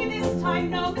 only this time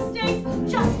no mistakes.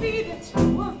 Just be the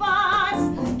two of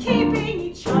us, keeping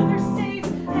each other safe,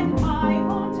 and I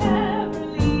won't ever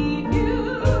leave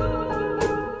you.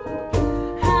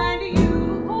 And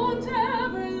you won't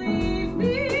ever leave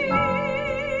me.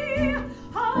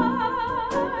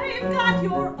 I've got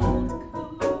your old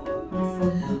clothes.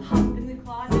 Up in the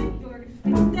closet, you're gonna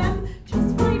fit them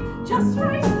just right, just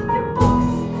right. Your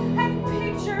books and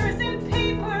pictures and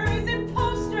papers and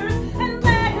posters and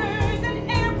letters and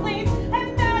airplanes and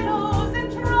medals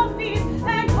and trophies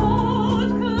and old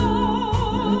clothes.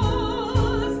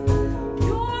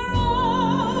 Your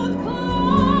old clothes.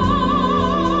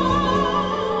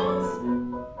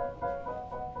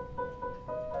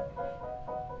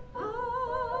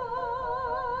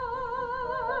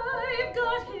 I've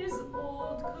got his old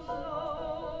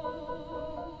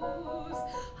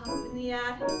me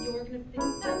at. You're gonna fit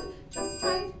them just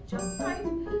right, just right.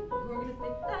 You're gonna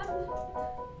fit them.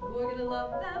 You're gonna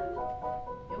love them.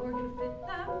 You're gonna fit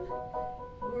them.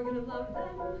 You're gonna love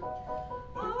them.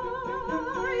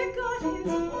 I've got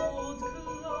his old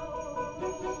clothes.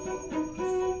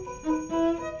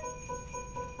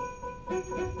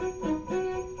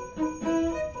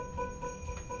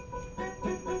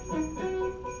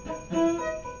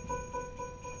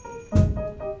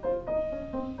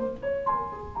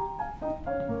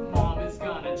 Mom is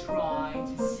gonna try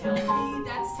to tell me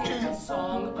that Santa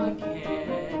song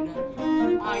again.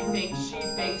 I think she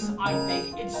thinks I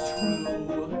think it's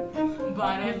true,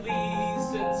 but at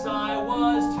least since I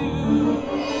was 2,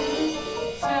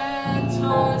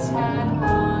 Santa's had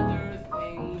other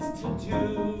things to do.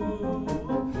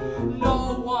 No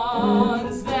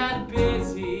one's that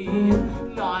busy,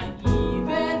 not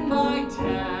even my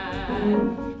dad.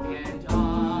 And I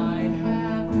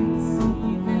haven't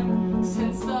seen him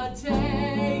since the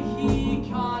day he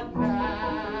got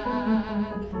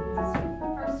mad.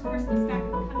 First Christmas back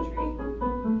in the country.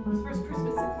 His first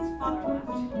Christmas since his father left.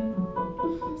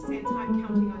 Santa, I'm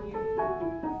counting on you.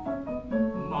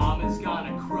 Mom is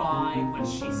gonna cry when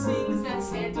she sings that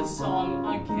Santa song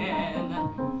again.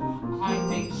 I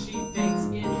think she thinks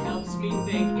it helps me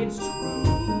think it's true.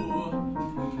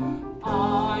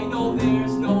 I know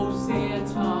there's no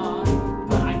Santa,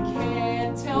 but I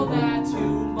can't tell that to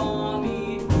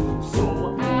Mommy.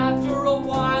 So after a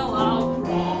while I'll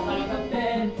crawl out of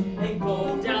bed and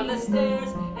go down the stairs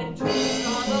and turn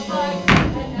on the light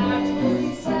and act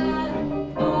really sad.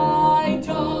 I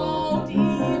don't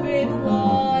even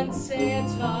want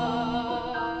Santa.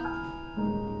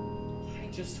 I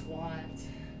just want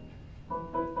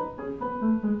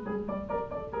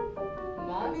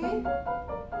Mommy?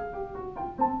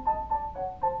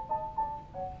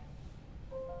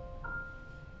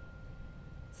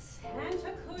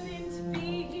 Santa couldn't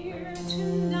be here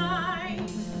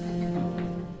tonight.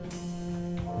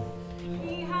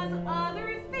 He has other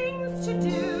things to do.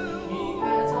 He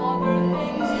has other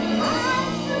things to do.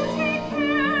 Has to take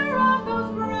care of those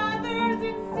brothers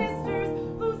and sisters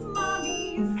whose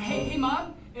mommies. Hey,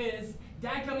 Mom, is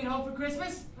Dad coming home for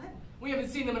Christmas? What? We haven't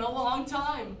seen him in a long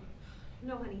time.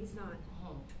 No, honey, he's not.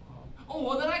 Oh,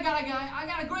 well then I got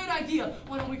a great idea.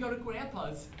 Why don't we go to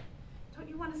Grandpa's? Don't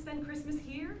you want to spend Christmas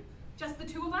here? Just the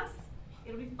two of us?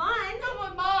 It'll be fun. Come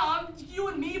on, Mom. You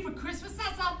and me for Christmas?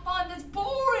 That's not fun. That's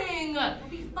boring. It'll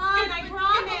be fun, I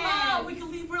promise. Mom, we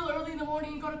can leave real early in the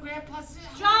morning and go to Grandpa's.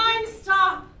 John,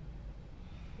 stop.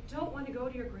 I don't want to go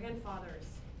to your grandfather's.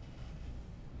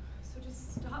 So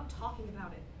just stop talking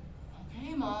about it.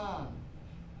 Okay, Mom.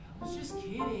 I was just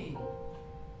kidding.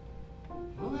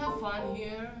 We'll have fun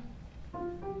here. I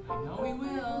know we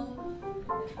will.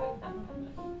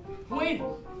 Wait,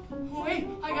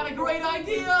 I got a great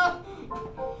idea.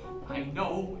 I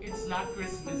know it's not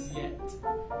Christmas yet,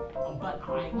 but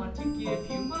I want to give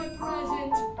you my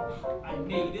present. I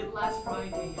made it last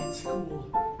Friday at school.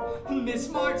 Miss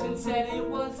Martin said it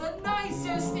was the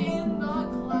nicest in the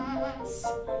class.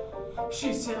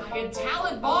 She said I had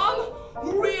talent, Mom,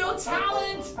 real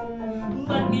talent.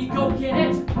 Let me go get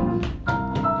it.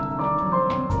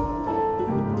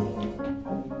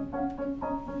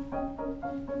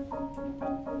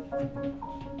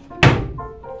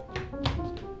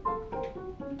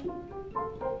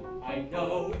 I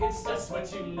know it's just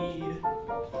what you need.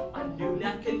 A new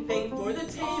napkin thing for the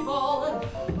table.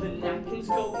 The napkins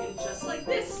go in just like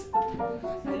this.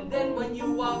 And then when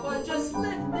you want one, just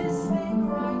lift this thing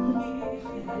right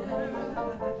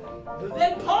here.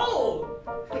 Then pull!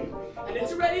 And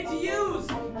it's ready to use.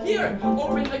 Here,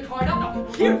 open the card up. No,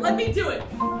 here, let me do it.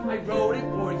 I wrote it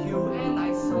for you and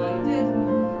I signed it.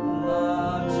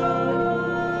 Love, John.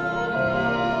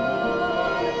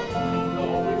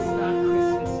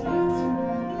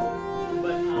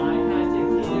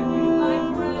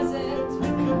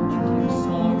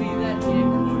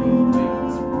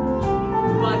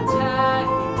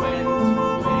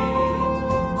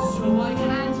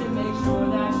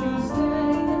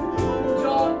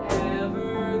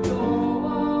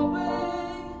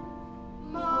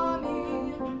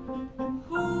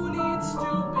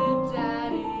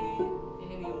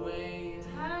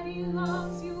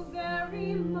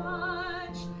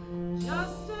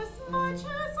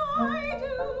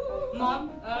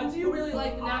 Do you really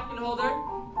like the napkin holder?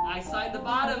 I signed the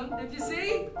bottom. Did you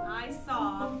see? I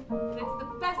saw. And it's the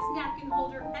best napkin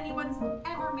holder anyone's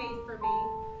ever made for me.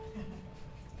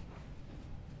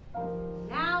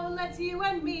 Now let's you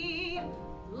and me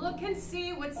look and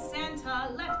see what Santa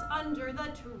left under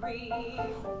the tree.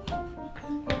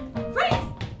 Freeze!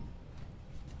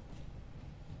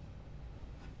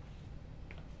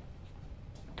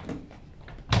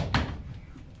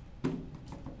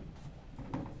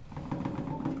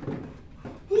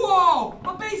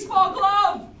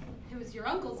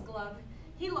 uncle's glove.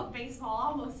 He loved baseball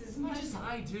almost as much as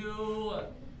I do.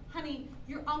 Honey,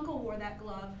 your uncle wore that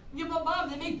glove. Yeah, but Mom,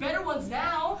 they make better ones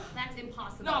now. That's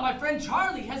impossible. No, my friend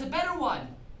Charlie has a better one.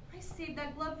 I saved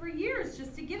that glove for years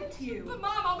just to give it to you. But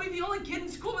Mom, I'll be the only kid in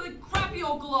school with a crappy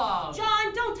old glove.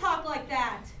 John, don't talk like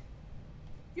that.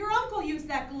 Your uncle used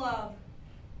that glove.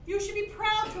 You should be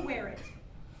proud to wear it.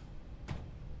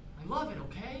 I love it,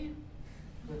 okay?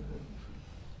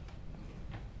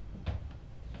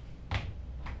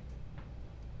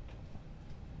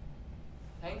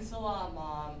 Thanks a lot,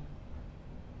 Mom.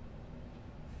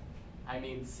 I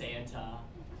mean, Santa.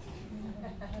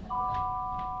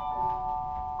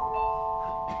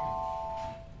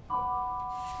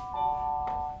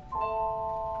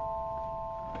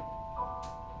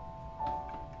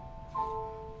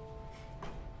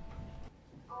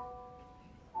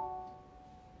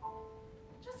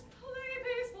 Just play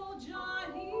baseball,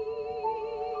 Johnny,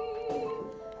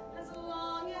 as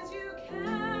long as you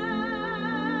can.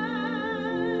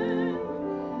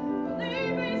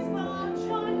 Play baseball,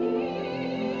 Johnny.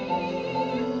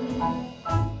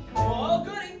 Oh,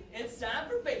 goody. It's time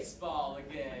for baseball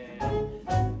again.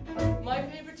 My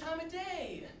favorite time of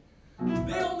day.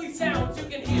 The only sounds you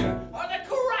can hear are the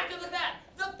crack of the bat,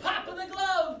 the pop of the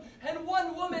glove, and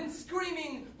one woman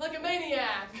screaming like a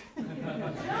maniac.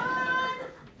 John!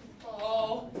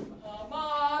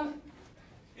 Mom,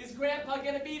 is Grandpa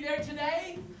gonna be there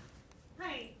today?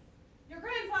 Honey, your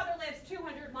grandfather lives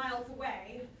 200 miles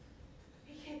away.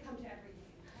 He can't come to every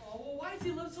game. Oh, well, why does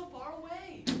he live so far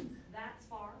away? That's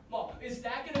far. Mom, is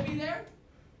Dad gonna be there?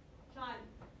 John,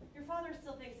 your father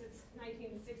still thinks it's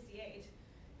 1968.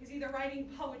 He's either writing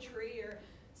poetry or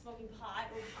smoking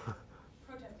pot or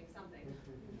protesting something.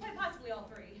 Quite possibly all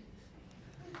three.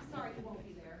 Sorry, he won't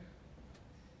be there.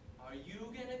 Are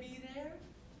you gonna be there?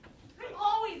 I'm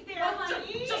always there,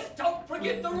 honey. Just don't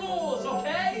forget the rules,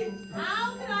 okay?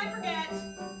 How could I forget?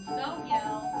 Don't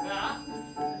yell.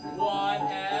 What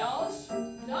else?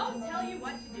 Don't tell you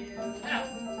what to do.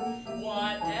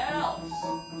 What else?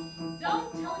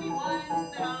 Don't tell anyone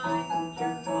that I'm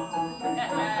your mom.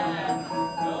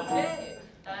 Okay,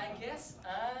 I guess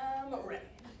I'm ready.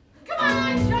 Come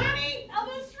on, Johnny!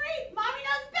 Elbow straight! Mommy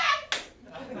knows best!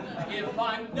 If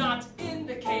I'm not in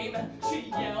the game, she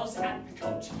yells at the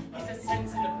coach. He's a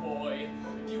sensitive boy.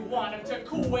 If you want him to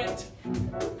quit,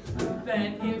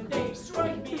 then if they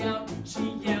strike me out, she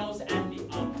yells at the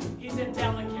ump. He's a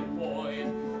delicate boy.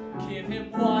 Give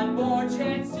him one more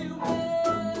chance to win.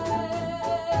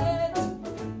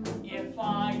 If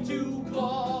I do good,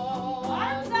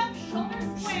 Arms up,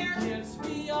 shoulders square. she gives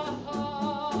me a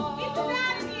hug. Keep the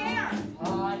bat in the air. If I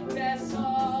mess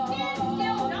up, Stand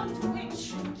still, don't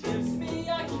twitch. gives me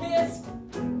a kiss.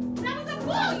 That was a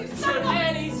bull, you son Should of a...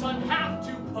 any son have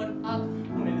to put up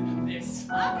with this?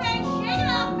 Okay, shake it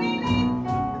off, baby.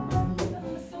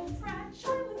 You're so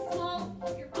fragile and small.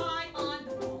 Keep your eye on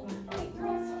the ball. He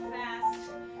throws so fast.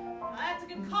 That's a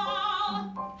good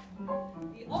call.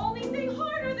 The only thing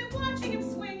harder than watching him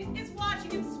swing is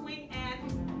watching him swing and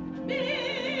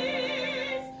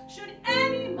miss. Should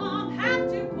any mom have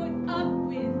to put up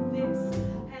with this?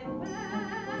 And when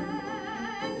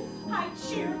I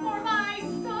cheer for my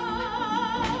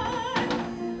son,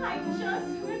 I just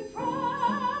would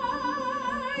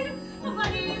pride, but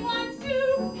he wants to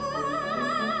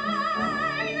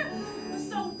hide.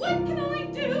 So what can I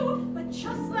do but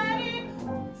just let it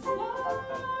slide?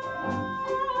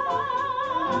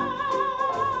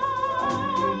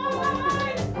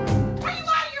 Are you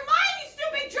out of your mind, you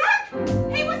stupid jerk?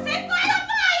 He was hit by the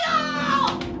mile!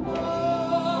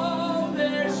 Oh,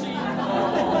 there she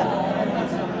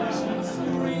goes. She's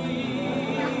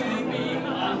screaming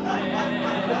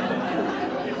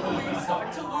ahead. If we start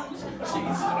to lose, she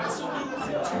starts to lose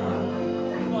it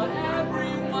too. But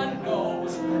everyone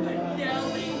knows that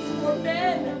yelling's for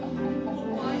men. But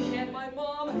why can't my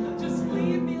mom just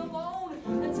leave me alone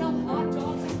and sell hot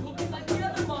dogs and cookies like the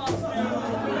other moms do?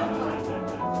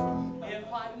 If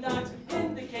I'm not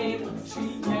in the game, she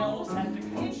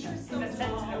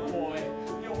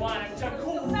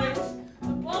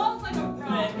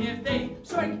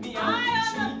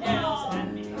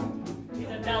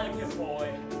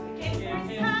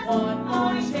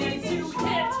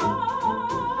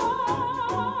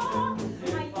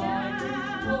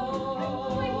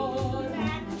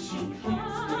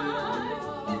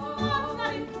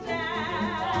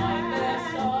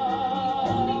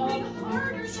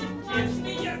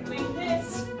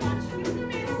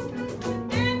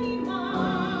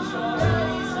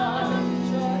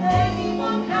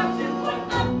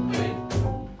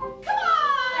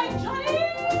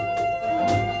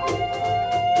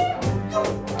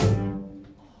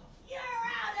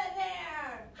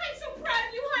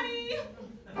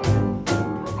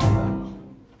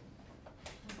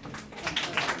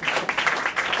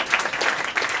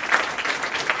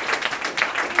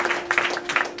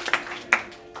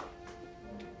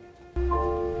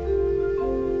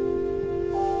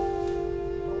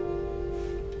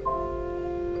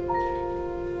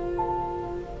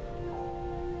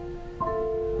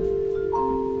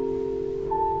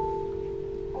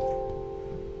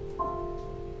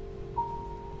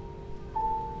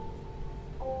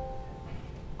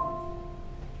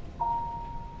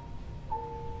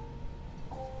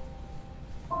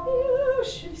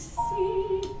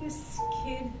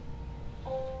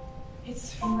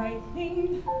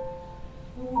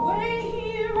way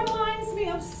he reminds me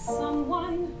of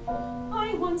someone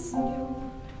I once knew.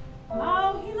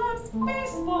 How he loves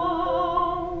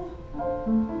baseball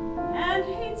and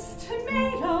hates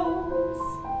tomatoes.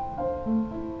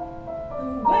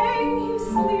 The way he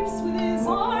sleeps with his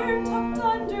arm tucked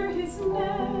under his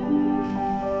neck.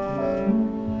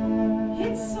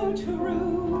 It's so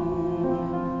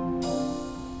true.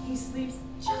 He sleeps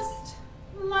just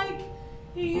like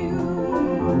you.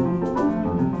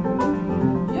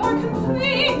 You're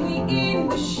completely in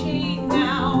the shade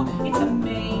now. It's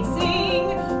amazing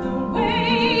the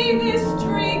way this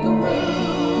tree grew.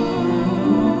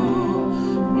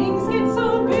 Things get so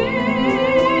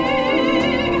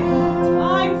big,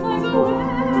 time flies away.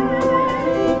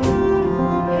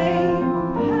 Hey,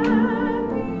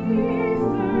 happy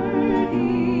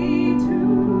 32.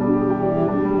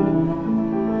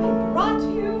 I brought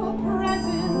you a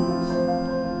present.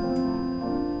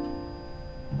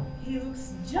 He looks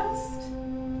just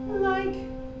like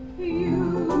you.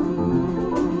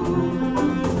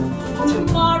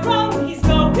 Tomorrow he's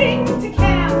going to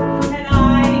camp, and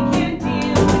I can't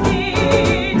deal with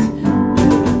it.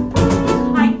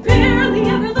 I barely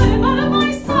ever let him out of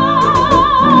my sight.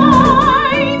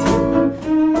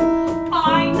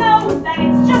 I know that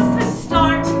it's just the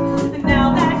start, and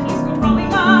now that he's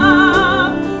growing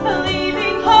up,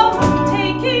 leaving home,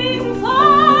 taking flight.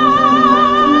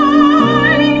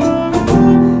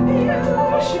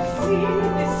 You should see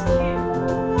this kid,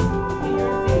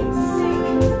 your namesake.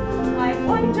 I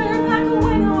wonder back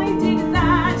when I did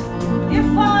that, if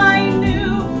I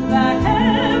knew that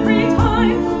every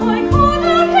time I called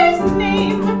out his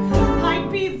name, I'd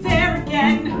be there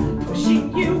again,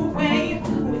 pushing you away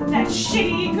with that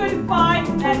shitty goodbye,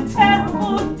 that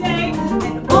terrible day.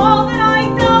 And all that I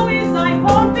know is I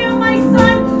won't feel my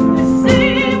son the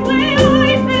same way I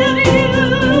feel you.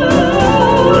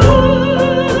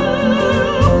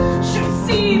 Should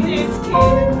see this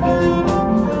kid.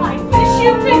 I wish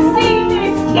you could see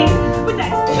this kid, but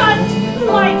that's just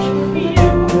like you.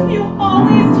 You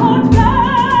always talk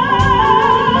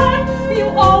back. You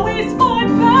always fought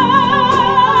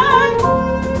back.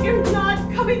 You're not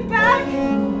coming back.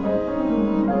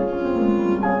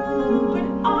 But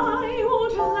I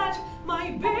won't let my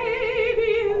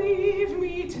baby leave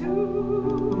me too.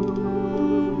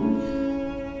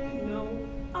 No,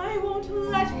 I won't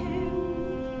let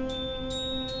him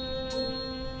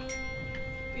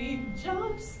be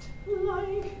just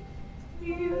like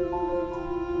you.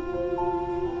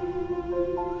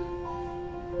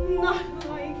 Not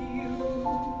like you.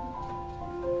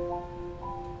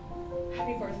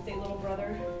 Happy birthday, little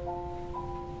brother.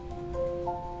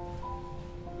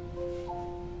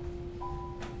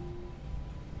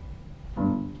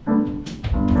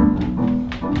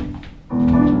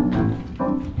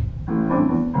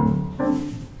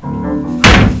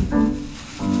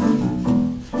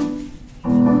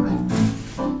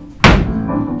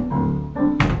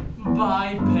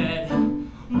 By bed,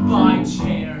 by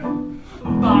chair,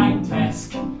 by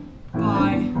desk,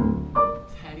 by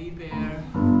teddy bear.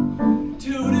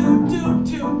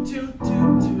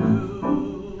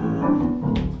 Do-do-do-do-do-do-do.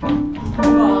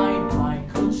 By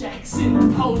Michael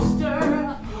Jackson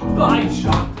poster, by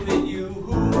chocolate you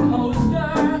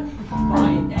coaster,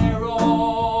 by arrow,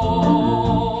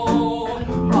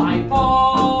 by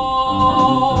ball,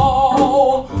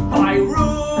 by room.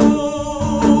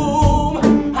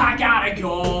 I gotta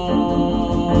go.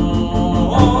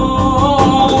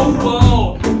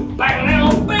 Whoa. Bow, bow,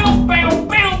 bow, bow,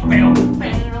 bow, bow,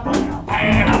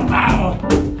 bow, bow.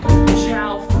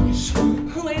 Shellfish.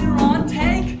 Later on,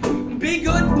 tank. Be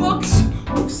good, books.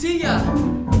 See ya.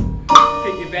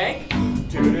 Piggy bank.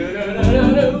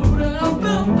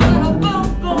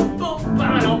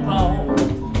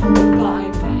 By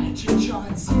Magic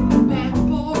Johnson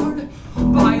backboard.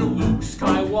 By Luke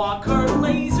Skywalker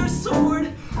laser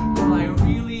sword. By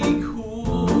really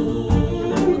cool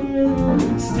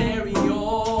stereo.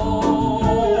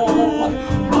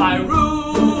 By room.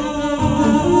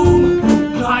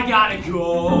 I gotta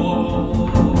go.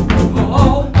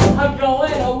 Oh, I'm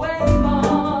going away,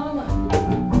 Mom.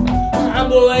 I'm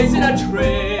blazing a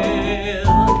trail.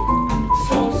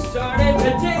 So started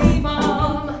today,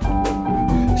 Mom.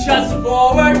 Just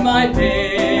forward my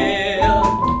mail.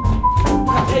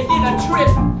 I'm taking a trip,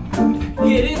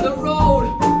 hitting the road,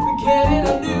 getting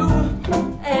a new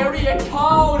area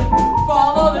code.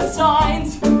 Follow the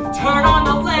signs, turn on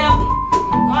the lamp.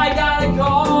 I gotta go.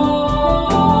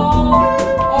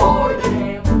 Oh,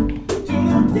 damn.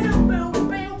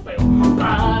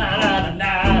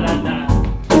 Ba-da-da-da-da-da-da.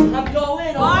 I'm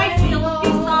going away. I feel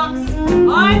these socks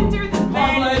under the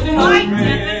bed. I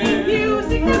deafening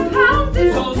music that pounds in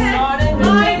his head.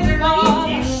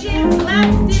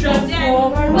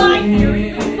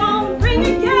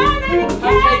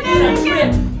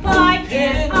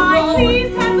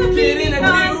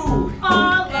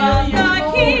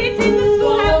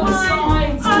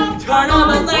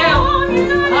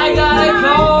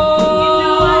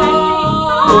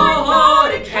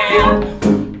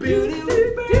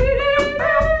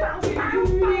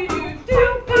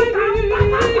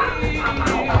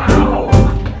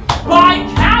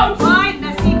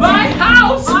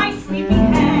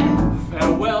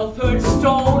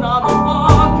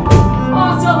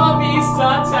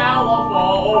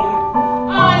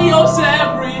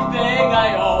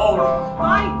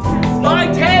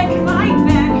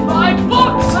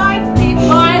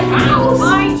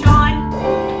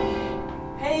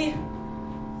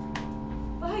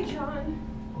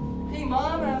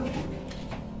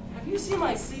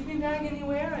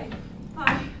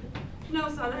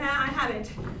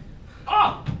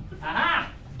 Oh!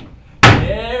 Aha!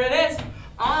 There it is.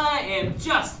 I am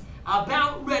just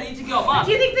about ready to go. Mom.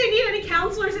 Do you think they need any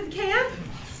counselors at the camp?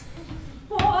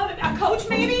 Well, a coach,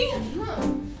 maybe?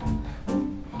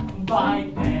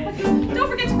 Bye, Dad. Don't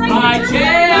forget to write Bye, your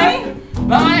chair.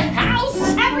 Bye, house.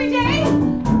 every day.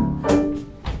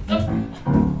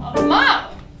 Mom.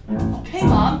 Okay,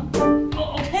 Mom.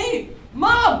 Okay,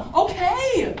 Mom.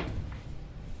 Okay.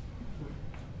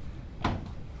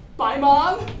 Bye,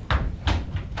 Mom.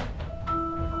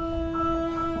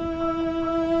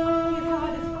 You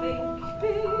gotta think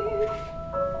big,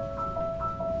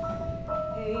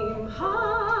 aim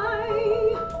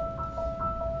high,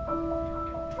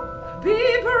 be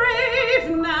brave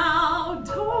now,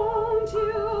 don't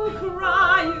you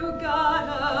cry, you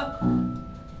gotta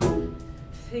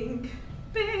think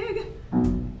big,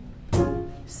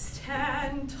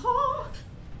 stand tall,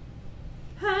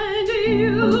 and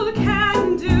you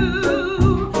can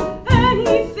do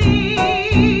anything.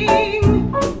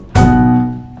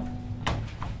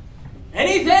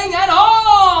 Anything at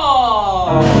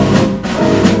all!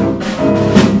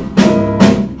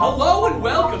 Hello and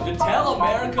welcome to Tell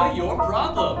America Your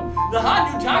Problem, the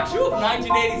hot new talk show of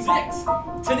 1986.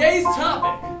 Today's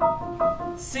topic,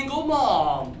 single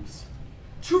moms,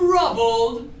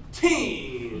 troubled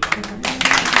teens.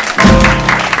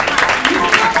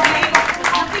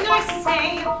 Nothing I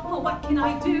say, well, what can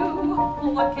I do?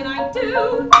 Well, what can I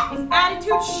do? His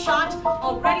attitude shot,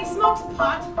 already smokes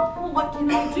pot. Well, what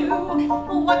can I do?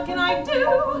 Well, what can I do?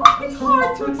 It's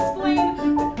hard to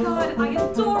explain, but God, I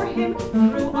adore him.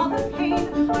 Through all the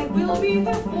pain, I will be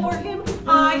there for him.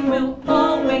 I will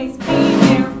always be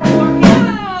there for him.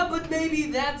 Yeah, but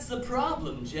maybe that's the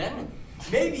problem, Jen.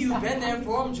 Maybe you've been there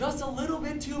for him just a little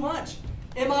bit too much.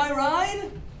 Am I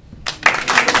right?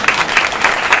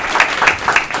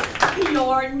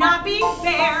 You're not being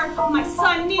fair. My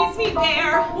son needs me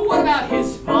there. What about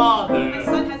his father? My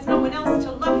son has no one else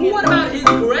to love him. What about his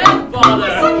grandfather?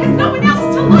 My son has no one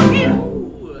else to love him.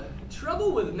 Ooh,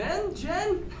 trouble with men,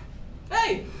 Jen?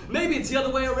 Hey, maybe it's the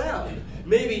other way around.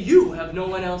 Maybe you have no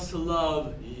one else to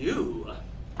love you.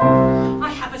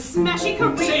 I have a smashy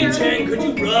career. Say, Jen, could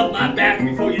you rub my back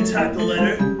before you type the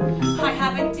letter? I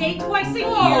have a date twice a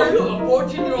Oh, year. you have a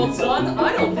 14-year-old son?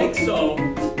 I don't think so.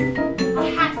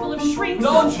 A hat full of shrinks.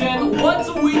 No, Jen, once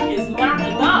a week is not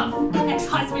enough.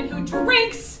 Ex-husband who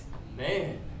drinks.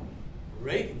 Man,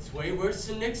 Reagan's way worse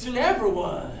than Nixon ever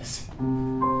was.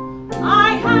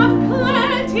 I have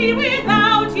plenty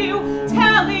without you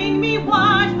telling me what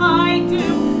I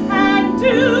do and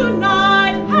do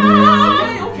not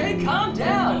have. Okay, calm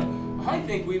down. I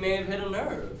think we may have hit a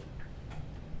nerve.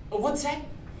 What's that?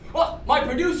 Well, my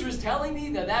producer is telling me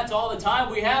that that's all the time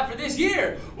we have for this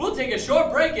year. We'll take a short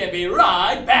break and be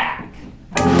right back.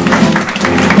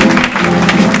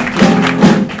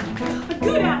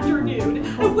 Good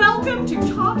afternoon. Welcome to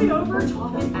Talk It Over,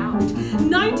 Talk It Out,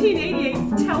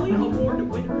 1988's Telly Award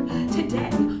winner. Today,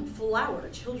 flower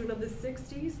children of the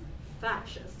 60s,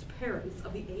 fascist parents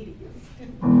of the 80s.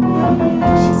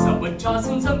 She's up with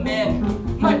dozens of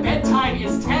men. My bedtime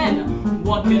is 10.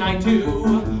 What can I do?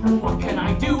 What can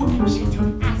I do? She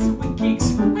took acid with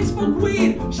geeks. I smoke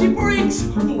weed. She freaks.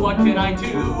 What can I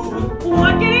do?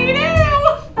 What can he do?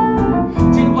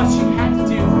 Did what she had to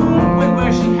do. Went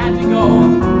where she had to go.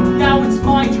 Now it's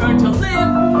my turn to live.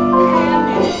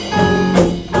 And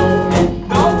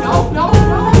no.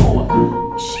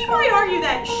 She might argue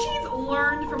that she's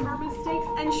learned from her mistakes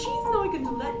and she's not going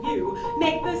to let you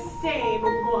make the same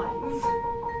ones.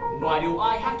 Why do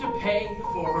I have to pay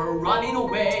for her running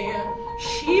away?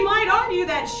 She might argue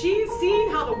that she's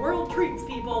seen how the world treats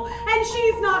people and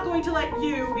she's not going to let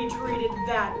you be treated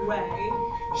that way.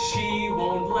 She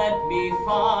won't let me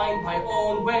find my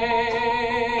own way.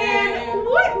 And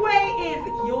what way is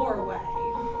your way?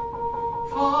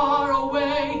 Far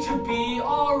away to be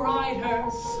a writer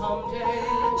someday.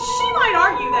 She might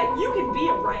argue that you can be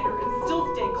a writer and still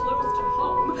stay close to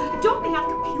home. Don't they have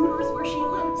computers where she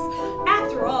lives?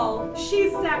 After all,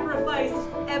 she's sacrificed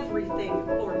everything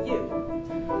for you.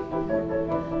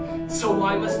 So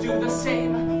I must do the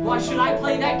same. Why should I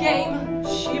play that game?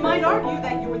 She might argue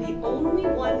that you're the only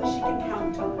one she can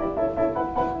count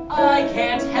on. I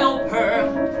can't help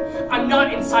her. I'm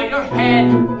not inside her head.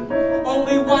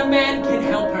 Only one man can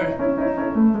help her.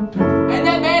 And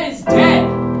that man is dead.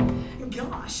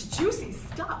 Gosh, juicy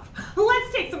stuff.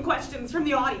 Let's take some questions from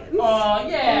the audience.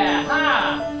 Yeah.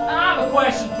 Hi. I have a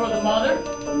question for the mother.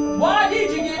 Why did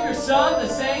you give your son the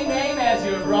same name as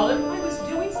your brother? I was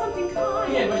doing something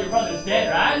kind. Yeah, but your brother's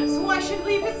dead, right? So I should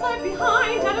leave his life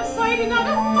behind, out of sight and out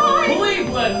of mind.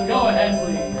 Cleveland, go ahead,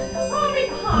 please.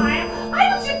 Hi.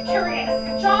 I was just curious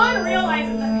if John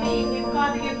realizes the pain he's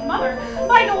causing his mother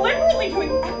by deliberately doing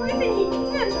everything he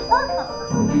can to hurt her.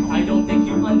 I don't think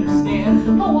you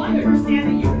understand. Oh, I understand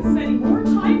that you've been spending more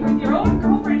time with your own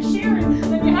girlfriend Sharon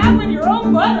than you have with your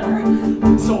own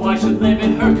mother. So I should live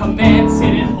at her command,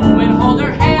 sit at home and hold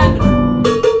her hand.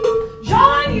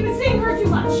 John, you've been seeing her too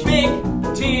much. Big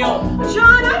deal.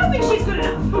 John, I don't think she's good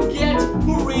enough. Get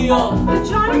real.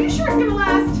 John, are you sure it's gonna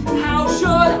last? How should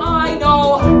I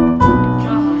know?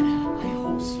 God, I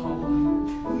hope so.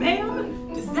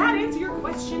 Ma'am, does that answer your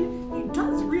question? He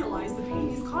does realize the pain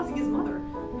he's causing his mother.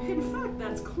 In fact,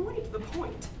 that's quite the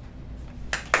point.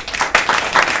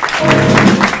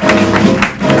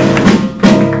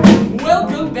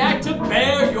 Welcome back to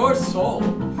Bare Your Soul,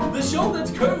 the show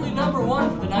that's currently #1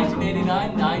 for the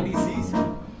 1989-90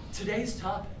 season. Today's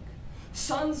topic: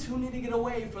 sons who need to get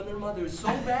away from their mothers so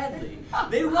badly,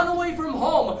 they run away from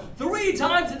home 3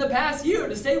 times in the past year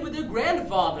to stay with their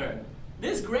grandfather.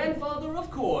 This grandfather, of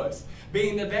course,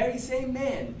 being the very same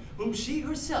man whom she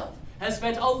herself has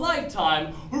spent a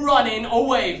lifetime running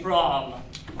away from.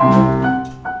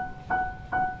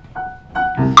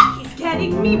 He's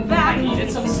getting me back. I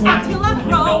needed some It's snack. acting like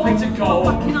Nowhere to go.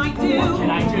 What can I do? What can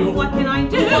I do? What can I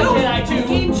do? What can I do?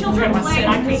 Game children Grandma play. said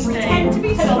I could They stay. pretend to be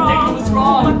I don't strong. think it was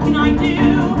wrong. What can I do?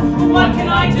 What can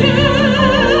I do?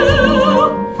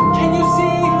 Can you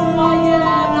see who I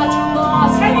am? Not your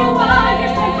lost. Can you friend.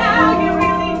 understand how you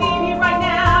really need me right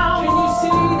now? Can you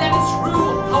see that it's true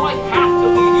how I have to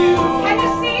leave you? Can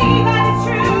you see that it's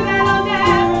true that I'll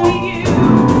never leave you?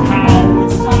 How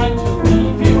it's time to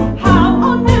leave you. How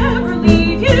I'll never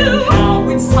leave you. How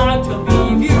it's time to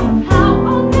leave you. How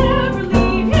I'll never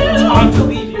leave you. Time to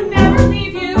leave you. Never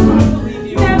leave you. Time to leave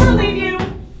you. Never leave you.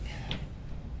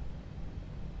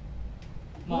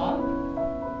 Mom?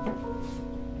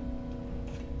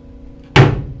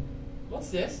 What's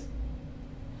this?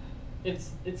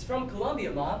 It's from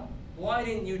Colombia, Mom. Why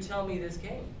didn't you tell me this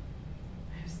came?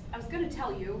 I was gonna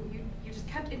tell you. You just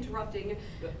kept interrupting.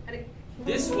 And it...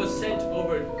 This was sent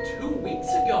over 2 weeks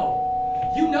ago.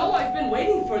 You know I've been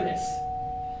waiting for this.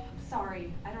 I'm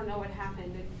sorry. I don't know what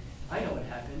happened. I know what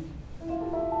happened.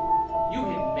 You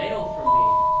hid mail from me.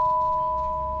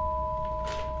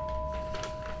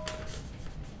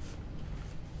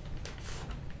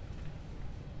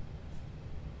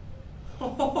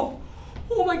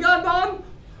 Oh my God, Mom!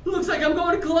 Looks like I'm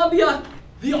going to Columbia.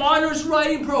 The honors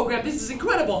writing program. This is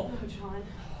incredible. Oh, John.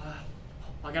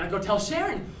 I gotta go tell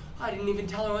Sharon. I didn't even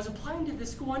tell her I was applying to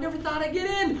this school. I never thought I'd get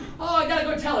in. Oh, I gotta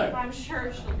go tell her. I'm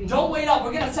sure she'll be... Don't wait up.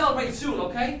 We're gonna celebrate soon,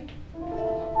 okay?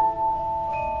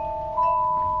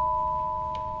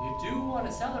 You do want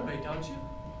to celebrate, don't you?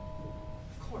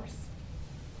 Of course.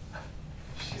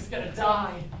 She's gonna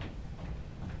die.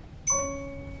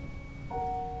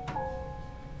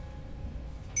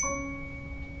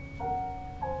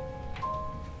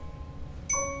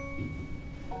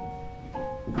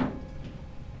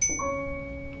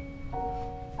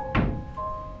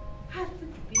 At the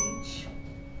beach,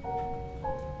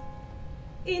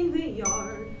 in the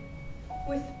yard,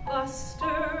 with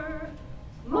Buster,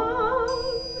 Mom,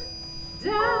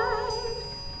 Dad,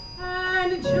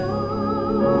 and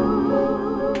John.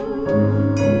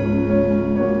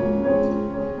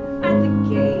 At the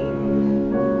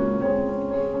game,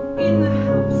 in the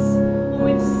house,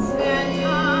 with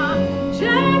Santa,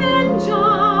 Jen and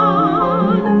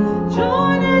John,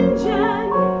 John and Jen.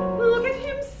 Look at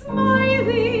him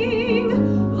smiling,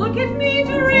 look at me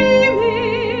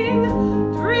dreaming,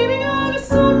 dreaming of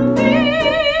something.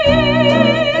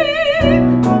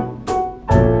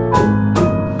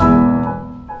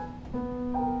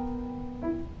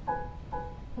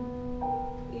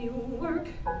 You work,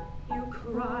 you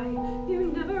cry, you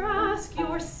never ask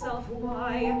yourself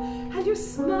why, and you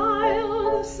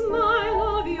smile the smile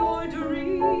of your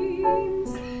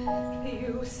dreams.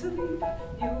 You sleep,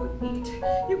 you eat,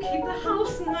 you keep the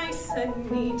house nice and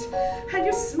neat, and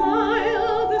you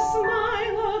smile the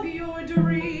smile of your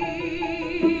dreams.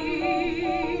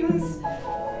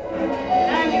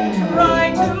 And you try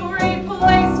to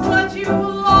replace what you've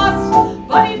lost,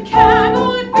 but it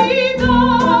cannot be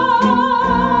done.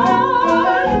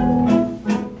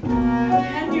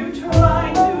 And you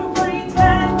try to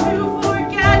pretend to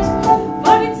forget,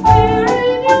 but it's there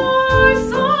in your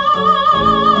son.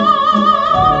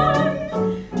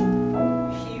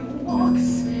 He walks,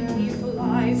 he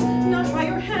flies, now try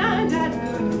your hand at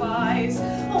goodbyes.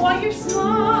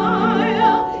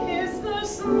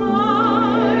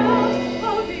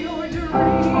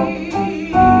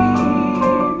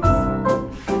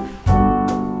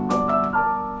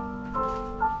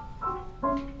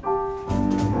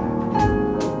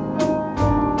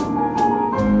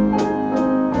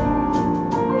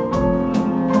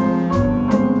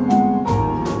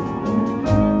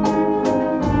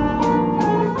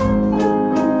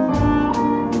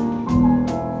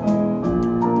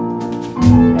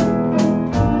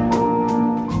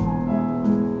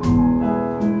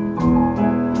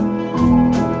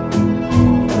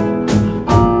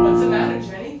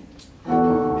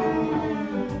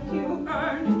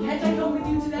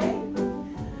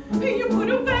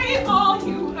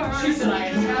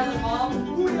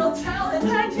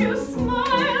 you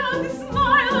smile the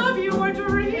smile of your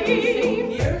dreams?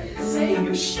 Sing here? Sing.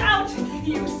 You shout,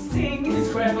 you sing. Is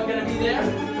Grandpa gonna be there?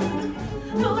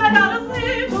 Let out a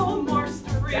little more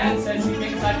scream. Dad says he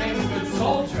thinks I make a good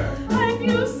soldier. And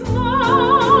you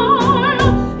smile,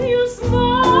 you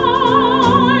smile,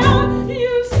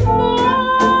 you smile.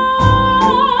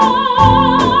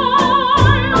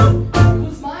 It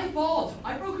was my fault.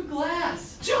 I broke a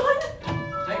glass. John?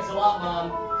 Thanks a lot,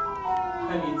 Mom.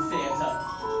 I mean, Santa.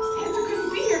 Santa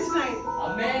couldn't be here tonight.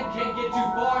 A man can't get too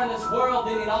far in this world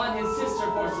leaning on his sister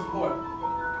for support.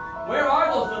 Where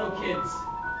are those little kids?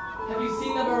 Have you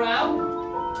seen them around?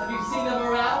 Have you seen them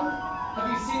around? Have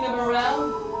you seen them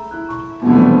around?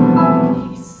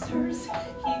 He stirs,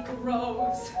 he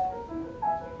grows.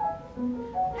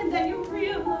 And then you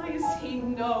realize he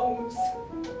knows.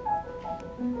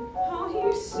 How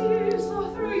he sees all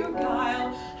through your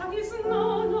guile. How he's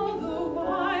known all the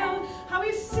while. How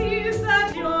he sees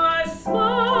that your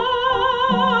smile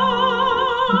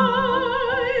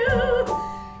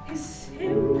is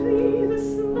simply the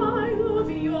smile of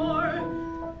your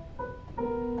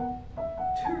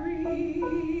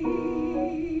dreams.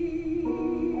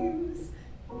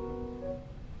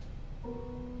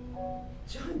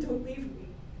 John, don't leave me.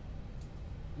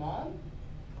 Mom?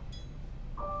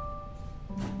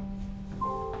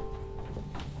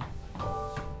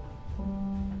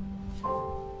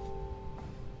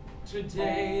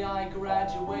 Today I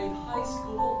graduate high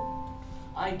school.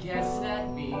 I guess that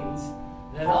means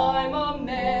that I'm a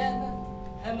man,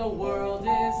 and the world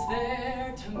is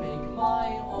there to make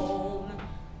my own.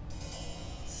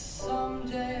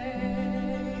 Someday,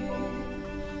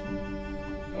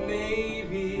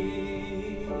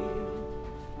 maybe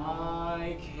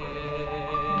I can.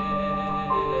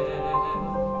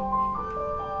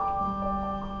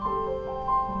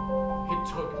 It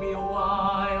took me a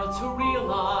while to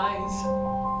realize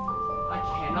I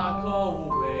cannot go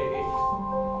away.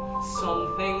 Some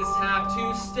things have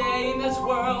to stay in this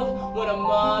world when a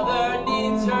mother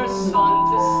needs her son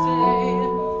to stay.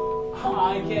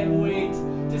 I can't wait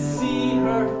to see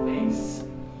her face,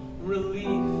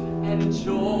 relief and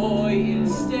joy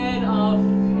instead of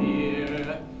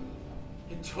fear.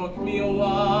 It took me a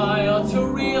while to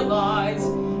realize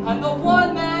I'm the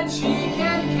one that she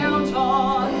can count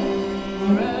on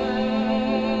forever.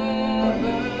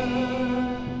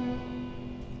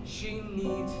 She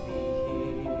needs me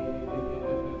here.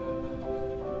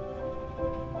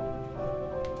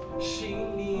 She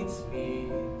needs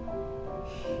me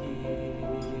here.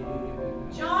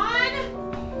 John?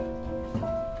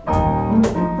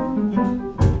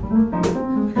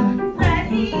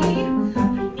 Ready? I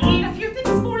need a few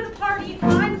things for the party.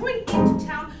 I'm going into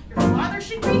town. Your father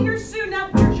should be here soon. Now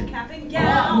where's your cap and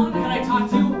gown? Can I talk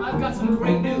to you? I've got some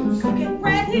great news. So get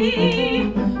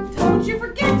ready. Don't you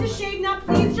forget to shave. Now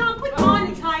please, John, put on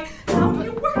a tie. How do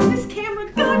you work this camera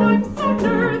gun? I'm so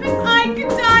nervous I could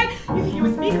die. If he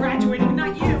was me graduating,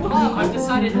 not you. Mom, I've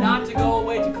decided not to go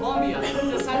away to Columbia.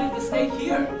 I've decided to stay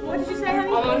here. What did you say, honey?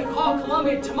 I'm going to call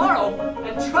Columbia tomorrow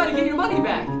and try to get your money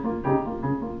back.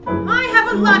 I have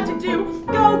a lot to do.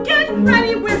 Go get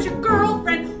ready. Where's your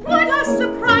girlfriend? What a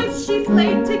surprise. She's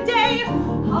late today.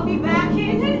 I'll be back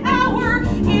in an hour.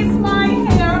 Is my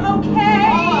hair okay?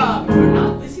 Mom, you're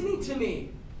not listening to me.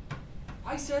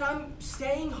 I said I'm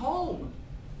staying home.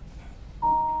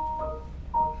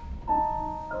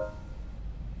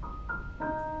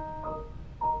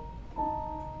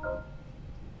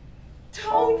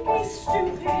 Don't be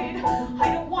stupid.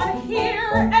 I don't want to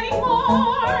hear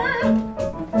anymore.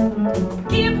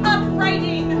 Give up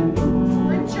writing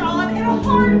for a job in a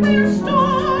hardware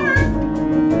store.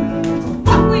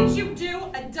 What would you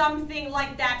do a dumb thing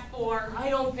like that for? I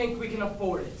don't think we can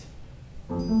afford it.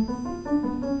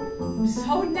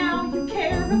 So now you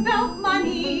care about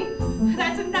money.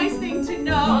 That's a nice thing to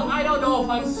know. Mom, I don't know if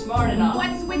I'm smart enough.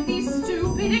 What's with these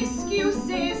stupid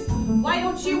excuses? Why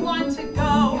don't you want to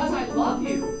go? Because I love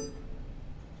you.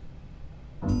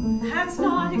 That's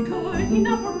not a good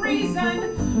enough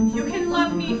reason. You can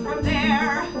love me from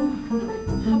there.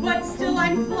 But still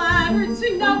I'm flattered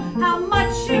to know how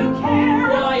much you care.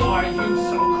 Why are you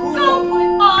so cruel? Go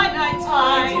put on a I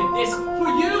tie. did this for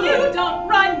you. You don't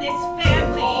run this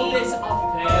family. Call this a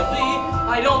family?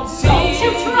 I don't see. Don't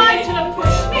you try to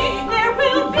push me. There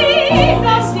will be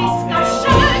no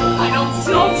discussion. I don't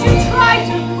see. Don't you try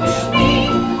to push me.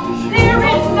 There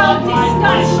is no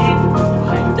discussion.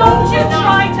 Don't you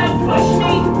try to push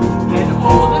me. And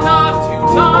old enough to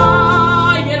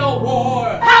die in a war.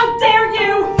 How dare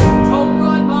you? Don't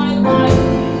run my life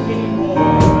anymore.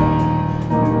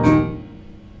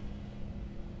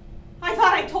 I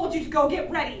thought I told you to go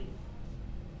get ready.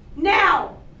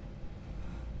 Now!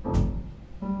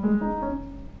 How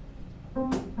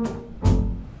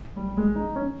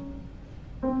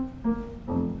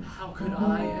could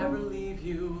I ever leave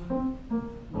you,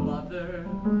 Mother?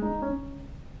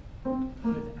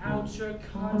 Without your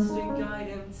constant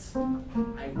guidance,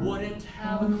 I wouldn't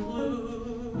have a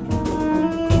clue.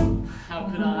 How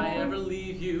could I ever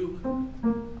leave you,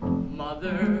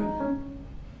 Mother?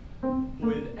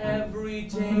 With every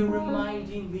day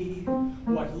reminding me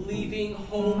what leaving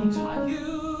home taught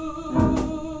you.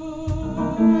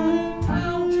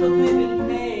 How to live in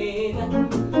pain,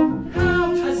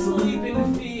 how to sleep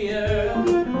in fear.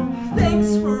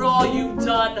 Thanks for all you've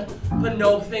done, but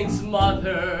no thanks,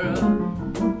 Mother.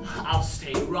 I'll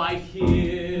stay right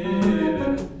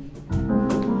here.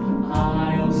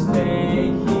 I'll stay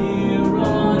here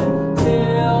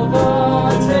until the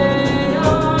day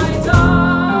I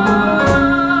die.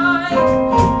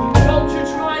 Don't you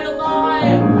try to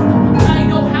lie. I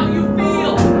know how you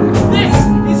feel. This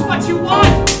is what you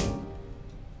want.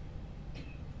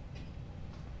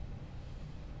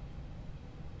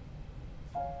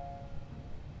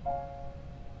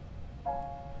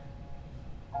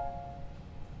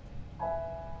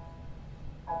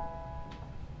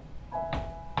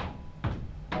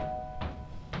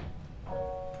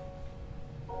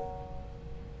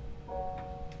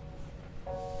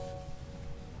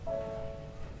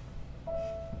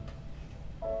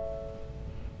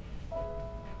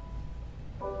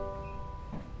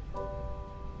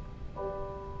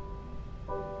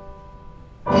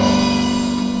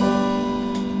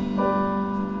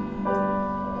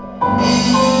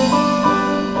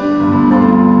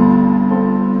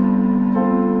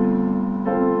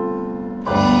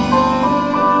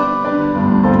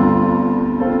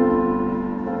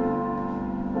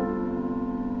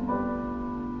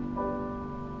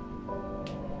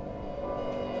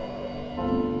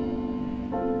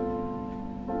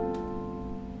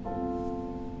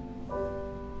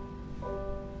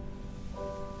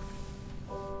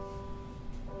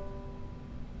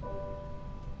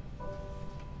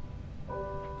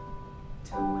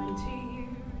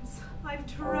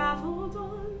 Traveled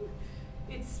on,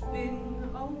 it's been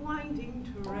a winding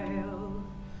trail.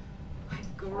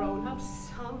 I've grown up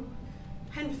some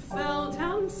and fell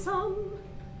down some,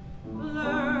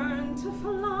 learned to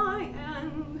fly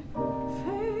and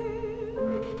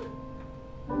fail.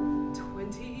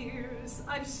 20 years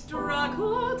I've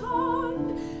struggled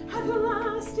on, at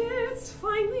last it's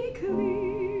finally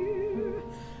clear.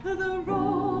 The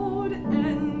road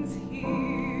ends here.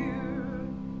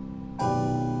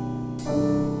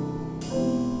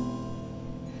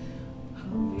 A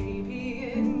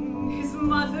baby in his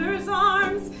mother's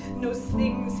arms knows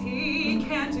things he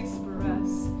can't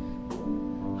express.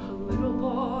 A little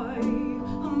boy,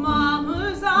 a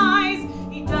mama's eyes,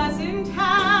 he doesn't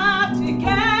have to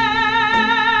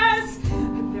guess.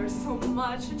 And there's so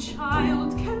much a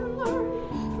child can learn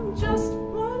from just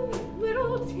one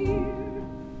little tear.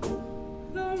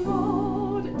 The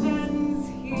road ends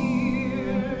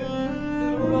here.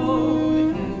 The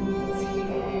road ends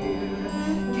here.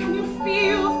 Can you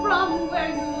feel from where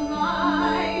you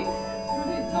lie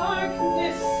through the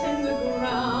darkness and the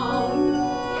ground?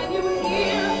 Can you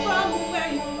hear from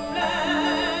where you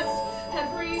rest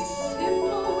every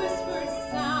simple whispered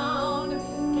sound?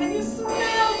 Can you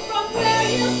smell from where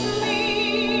you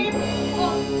sleep the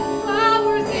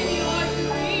flowers in your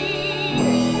dream?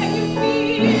 Can you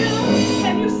feel,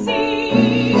 can you see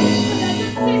that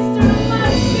your sister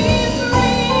must be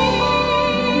free?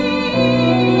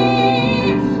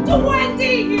 20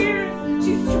 years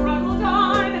she struggled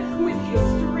on with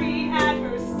history at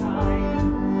her side.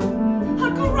 A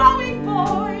growing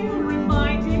boy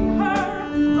reminding her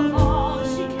of all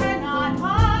she cannot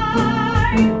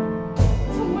hide.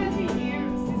 20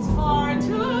 years is far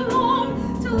too long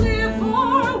to live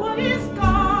for what is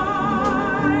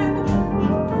gone.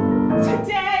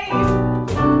 Today,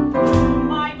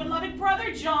 my beloved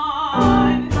brother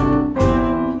John,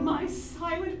 my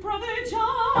silent brother John.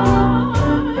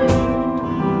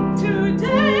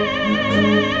 Today,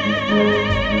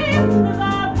 the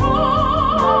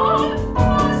road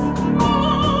must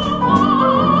move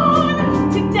on.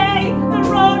 Today, the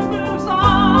road moves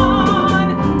on.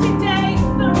 Today,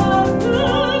 the road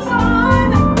moves on.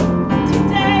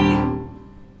 Today,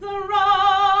 the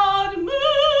road moves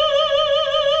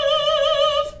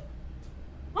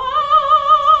on.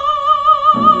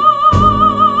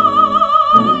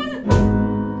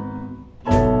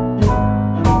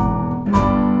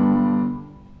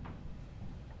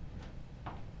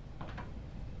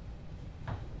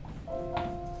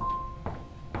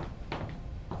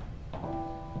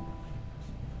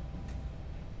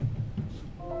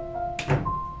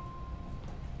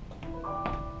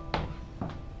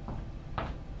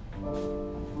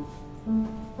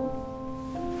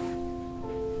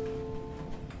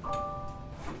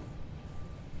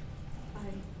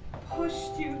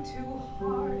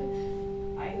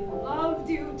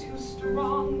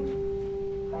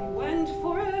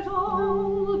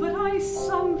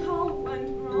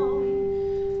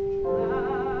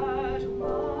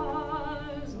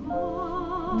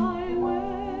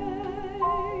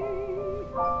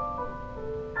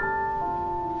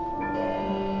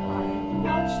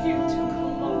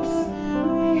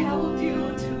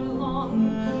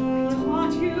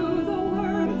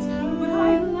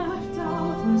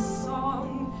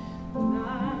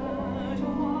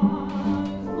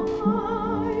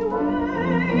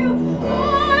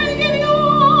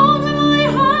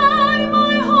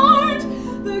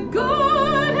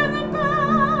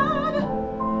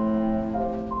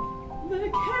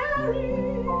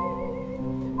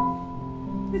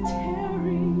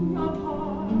 tearing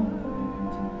apart.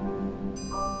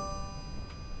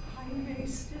 I may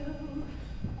still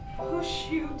push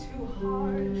you too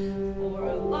hard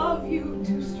or love you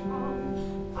too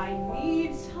strong. I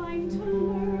need time to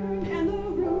learn and the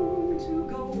room to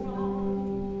go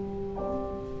wrong.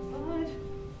 But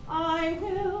I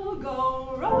will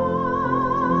go right.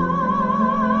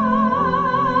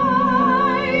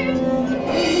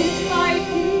 Piece by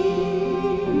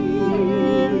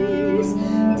piece,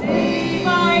 day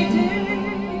by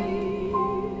day.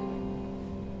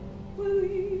 Will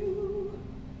you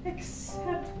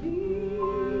accept me?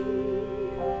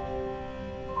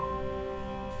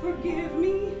 Forgive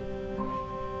me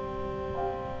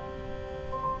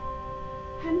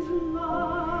and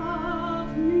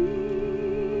love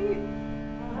me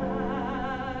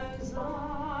as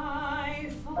I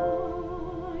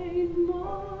find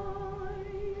my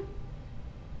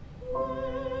way.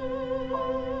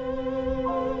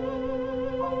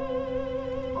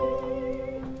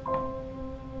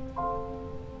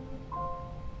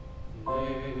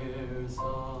 There's a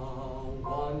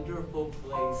wonderful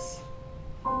place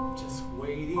just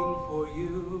waiting for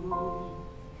you.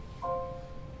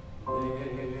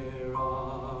 There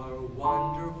are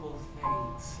wonderful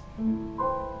things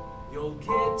you'll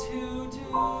get to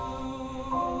do.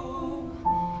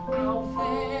 Out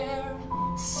there,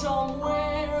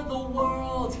 somewhere, the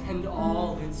world and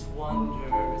all its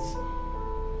wonders.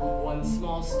 One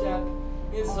small step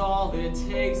is all it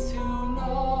takes to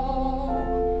know.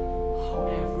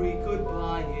 Every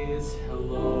goodbye is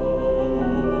hello.